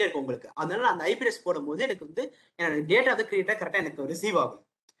சேஞ்ச் ஆகிட்டே இருக்கும் உங்களுக்கு. அதனால அந்த ஐபிஎஸ் போடும்போது எனக்கு வந்து என்னோட டேட்டா வந்து கிரியேட்டா கரெக்டா எனக்கு ரிசீவ் ஆகும்.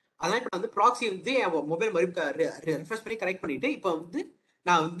 அதனால இப்போ வந்து ப்ராக்ஸி வந்து என் மொபைல் மறுபடியும் ரெஃப்ரெஷ் பண்ணி கனெக்ட் பண்ணிட்டு இப்போ வந்து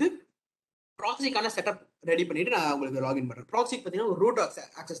நான் வந்து ப்ராக்ஸிக்கான செட்டப் ரெடி பண்ணிட்டு நான் உங்களுக்கு லாகின் பண்றேன். ப்ராக்ஸிக்கு பாத்தீங்கன்னா ஒரு ரூட்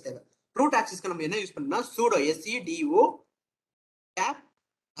ஆக்சஸ் தேவை. root access நம்ம என்ன யூஸ் பண்ணா sudo sudo cap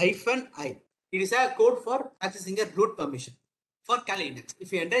 -i. It is a code for accessing a root permission for Kali Linux. If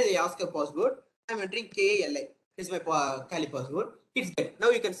you enter the ask a password, I'm entering KALI. This is my Kali password. It's good. Now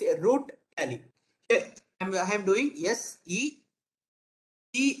you can see a root Kali. Here I'm doing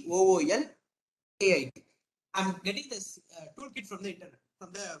SETOOL I'm getting this toolkit from the internet,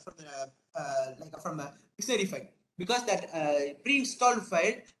 from a dictionary file, because that pre-installed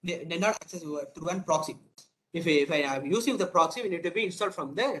file they not access through one proxy. If I am using the proxy, we need to be installed from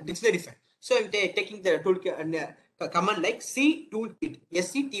the dictionary file. So I'm taking the toolkit and command like C toolkit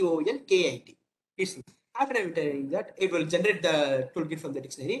SETOOLKIT. It's after I'm entering that, it will generate the toolkit from the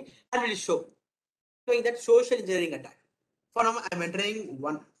dictionary and will showing that social engineering attack. For now, I'm entering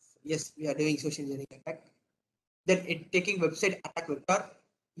one. Yes, we are doing social engineering attack. Then it taking website attack vector.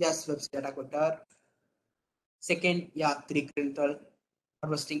 Yes, website attack vector. Second, yeah, 3 credential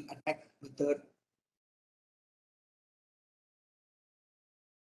harvesting attack method.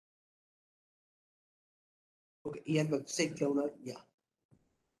 Okay, here website cloner. Yeah.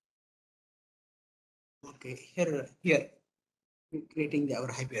 Okay, here we're creating our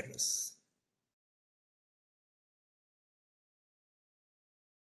IP address.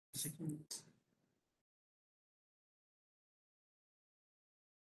 Second.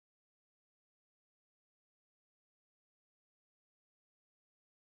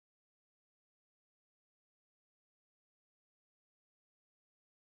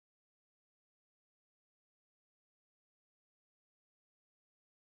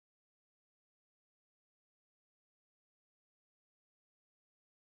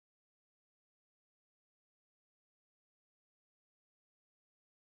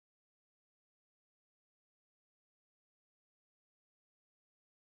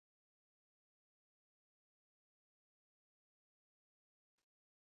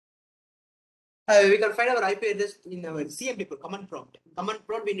 We can find our IP address in our CMD command prompt. Command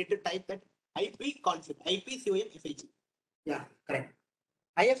prompt, we need to type that ipconfig, ipconfig. Yeah, correct.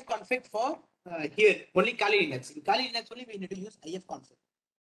 ifconfig for here only Kali Linux. In Kali Linux only we need to use ifconfig.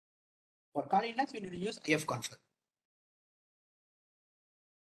 For Kali Linux, we need to use ifconfig.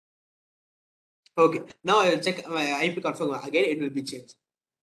 Okay, now I will check my ipconfig again. It will be changed.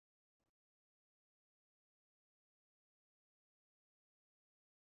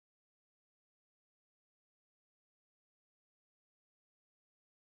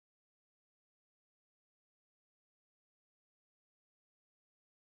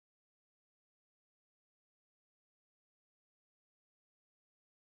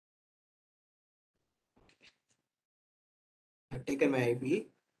 I've taken my IP.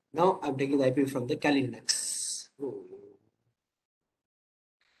 Now I'm taking the IP from the Kali Linux. Oh.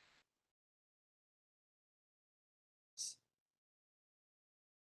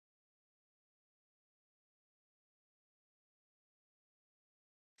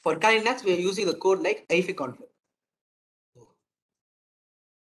 For Kali Linux, we are using the code like ifconfig.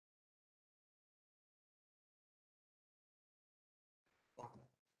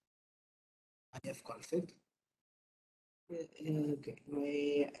 ifconfig. Okay,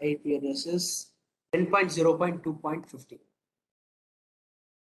 my IP address is 10.0.2.50.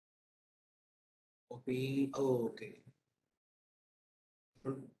 Copy. Oh, okay.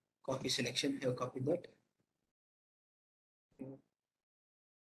 Copy selection. Have copied that.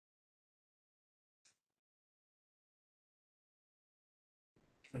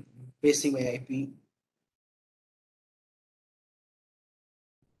 Pasting my IP.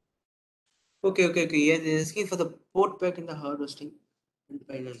 Okay. Yeah, they're asking for the port pack in the hard hosting.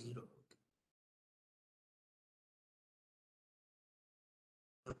 0.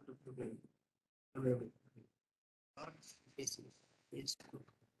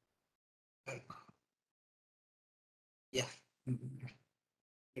 Yeah.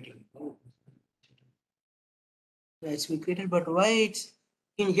 Yeah, it's been created, but why it's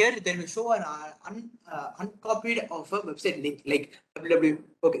in here? They will show an uncopied of a website link like www.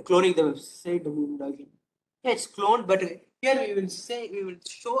 Okay, cloning the website. www. Yeah, it's cloned, but here we will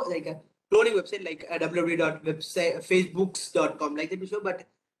show like a cloning website like www.website.facebooks.com like that will show, but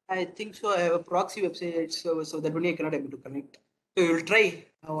I think so. I have a proxy website, so that only I cannot able to connect. So we will try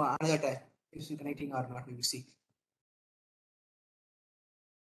another time if it's connecting or not. We will see.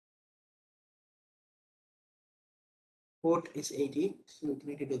 Port is 80, so we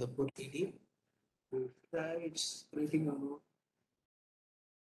connect it to the port 80. It's connecting or not.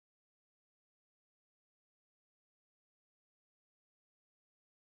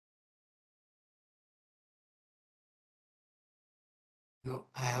 No,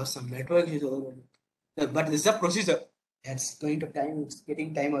 I have some network issue, but this is a procedure. It's going to time. It's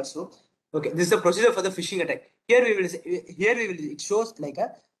getting time also. Okay, this is the procedure for the phishing attack. Here we will. It shows like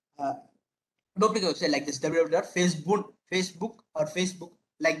a public website like this www.facebook or Facebook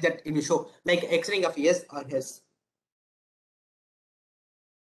like that in the show like X-ring of yes or yes.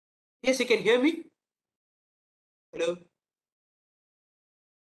 Yes, you can hear me. Hello.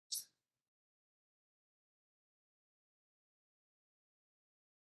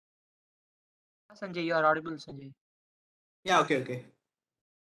 Sanjay, you are audible, Sanjay. Yeah. Okay. Okay.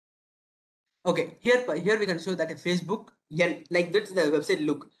 Okay, here we can show that a Facebook, yeah, like that's the website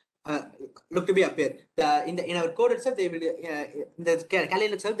uh, look to be appear. In our code itself, they will in the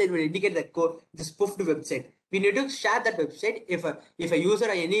calendar itself they will indicate that code, the spoofed website. We need to share that website. If a user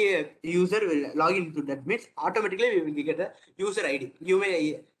or any user will log into that means automatically we will get a user ID. You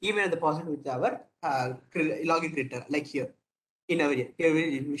may email the password with our login creator like here in our here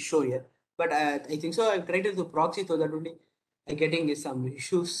we will show here. But I think so. I'm trying to do proxy so that only I getting some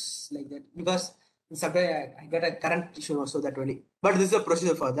issues like that because sometimes I get a current issue also that only. But this is a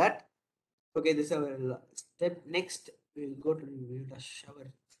procedure for that. Okay, this is our step. Next, we'll go to the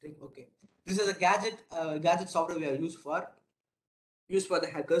shower. Okay, this is a gadget software we have used for the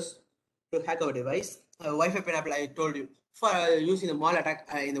hackers to hack our device. Wi-Fi pineapple I told you for using the mall attack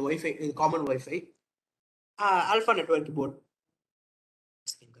in the Wi-Fi in the common Wi-Fi. Alpha network board.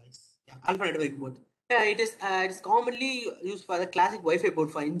 Guys. Yeah, Alpha network board. Yeah, it is commonly used for the classic Wi-Fi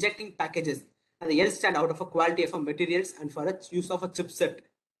board for injecting packages and the L stand out of a quality of a materials and for its use of a chipset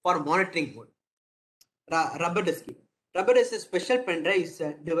for monitoring mode. Rubber disk. Rubber is a special pen drive is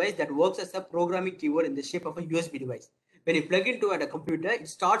a device that works as a programming keyboard in the shape of a USB device. When you plug into a computer, it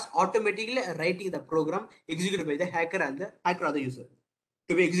starts automatically writing the program executed by the hacker and the hacker or the user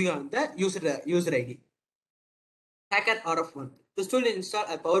to be executed on the user ID. Hacker RF1. This tool install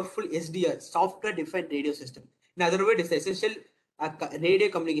a powerful SDR, software-defined radio system. In other words, it's essential radio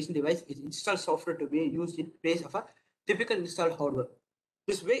communication device is installed software to be used in place of a typical installed hardware.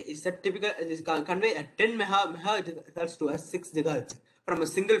 This way is that typical is convey a 10 megahertz to a 6 gigahertz from a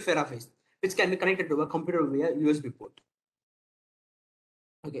single phase, which can be connected to a computer via USB port.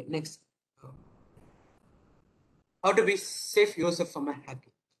 Okay, next. How to be safe yourself from a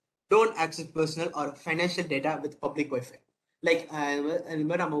hacking. Don't access personal or financial data with public Wi-Fi. Like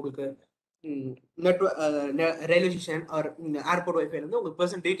நம்ம உங்களுக்கு railway station R airport wifi வந்து உங்க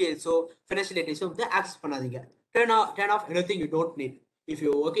personal டீடைல்ஸோ financial டீடைல்ஸோ வந்து access பண்ணாதீங்க. Turn off anything you don't need. If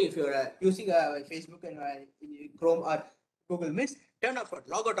you're using Facebook and Chrome or Google Meets, turn off or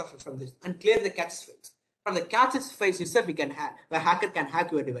log out of from this and clear the cache files. From the cache files itself, a hacker can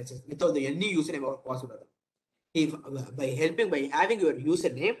hack your devices without any username or password. If by having your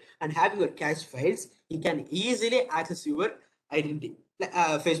username and having your cache files, you can easily access your identity, like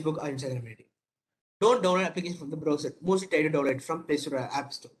Facebook or Instagram ID. Don't download application from the browser. Mostly try to download it from Play Store or App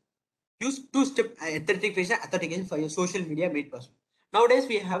Store. Use two-step authentication for your social media made possible. Nowadays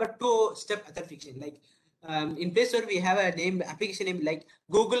we have a two-step authentication. Like in Play Store we have a application name like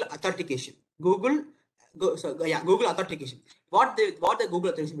Google Authentication. Google Authentication. What the Google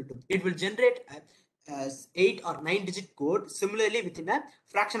Authentication will do? It will generate as 8 or 9 digit code similarly within a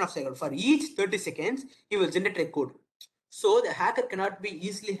fraction of a second. For each 30 seconds, he will generate a code. So the hacker cannot be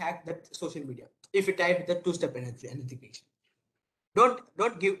easily hacked that social media if you type the two-step authentication. Don't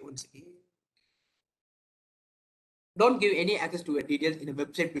give don't give any access to your details in a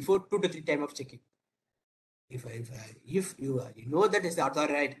website before 2 to 3 times of checking. If you know that is the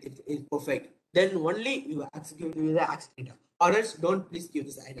authorized, it is perfect. Then only you give the access data, or else don't please give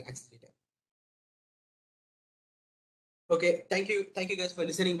this access data. Okay, thank you guys for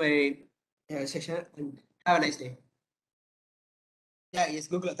listening my session and have a nice day. Yeah, yes,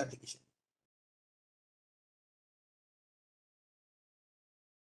 Google Authentication.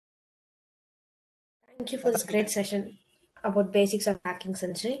 Thank you for this great session about basics of hacking,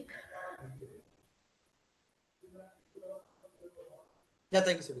 Sanjay. Yeah,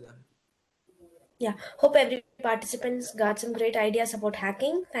 thank you, Sudha. Yeah, hope every participants got some great ideas about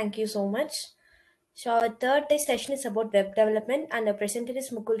hacking. Thank you so much. So our third day session is about web development, and the presenter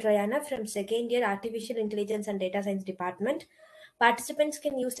is Mukul Rayana from second year Artificial Intelligence and Data Science Department. Participants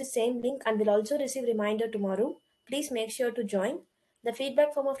can use the same link and will also receive reminder tomorrow. Please make sure to join. The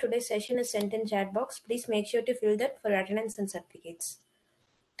feedback form of today's session is sent in chat box. Please make sure to fill that for attendance and certificates.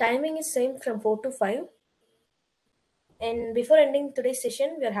 Timing is same from 4 to 5. And before ending today's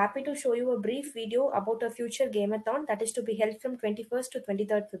session, we are happy to show you a brief video about a future gameathon that is to be held from 21st to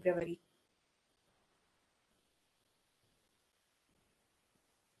 23rd February.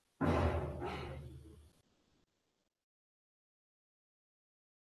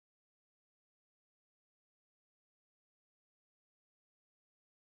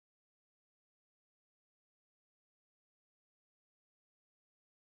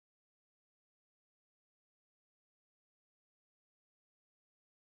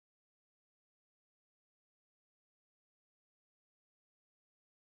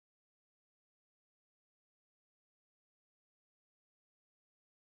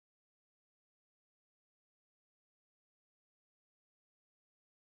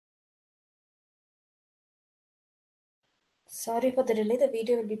 Sorry for the delay. The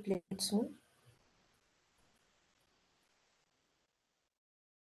video will be played soon.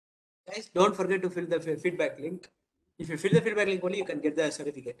 Guys, don't forget to fill the feedback link. If you fill the feedback link only, you can get the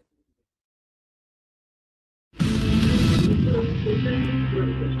certificate.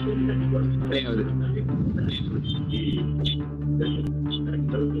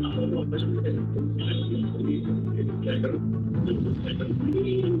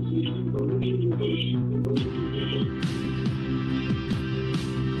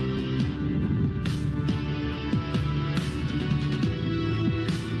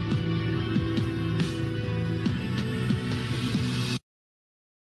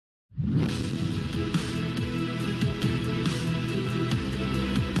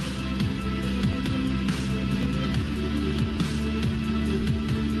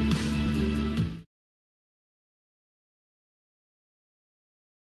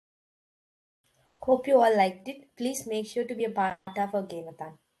 Hope you all liked it. Please make sure to be a part of our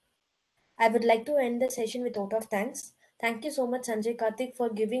Gameathon. I would like to end the session with a vote of thanks. Thank you so much, Sanjay Karthik, for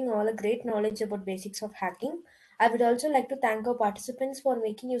giving all a great knowledge about basics of hacking. I would also like to thank our participants for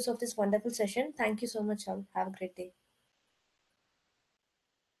making use of this wonderful session. Thank you so much, all. Have a great day.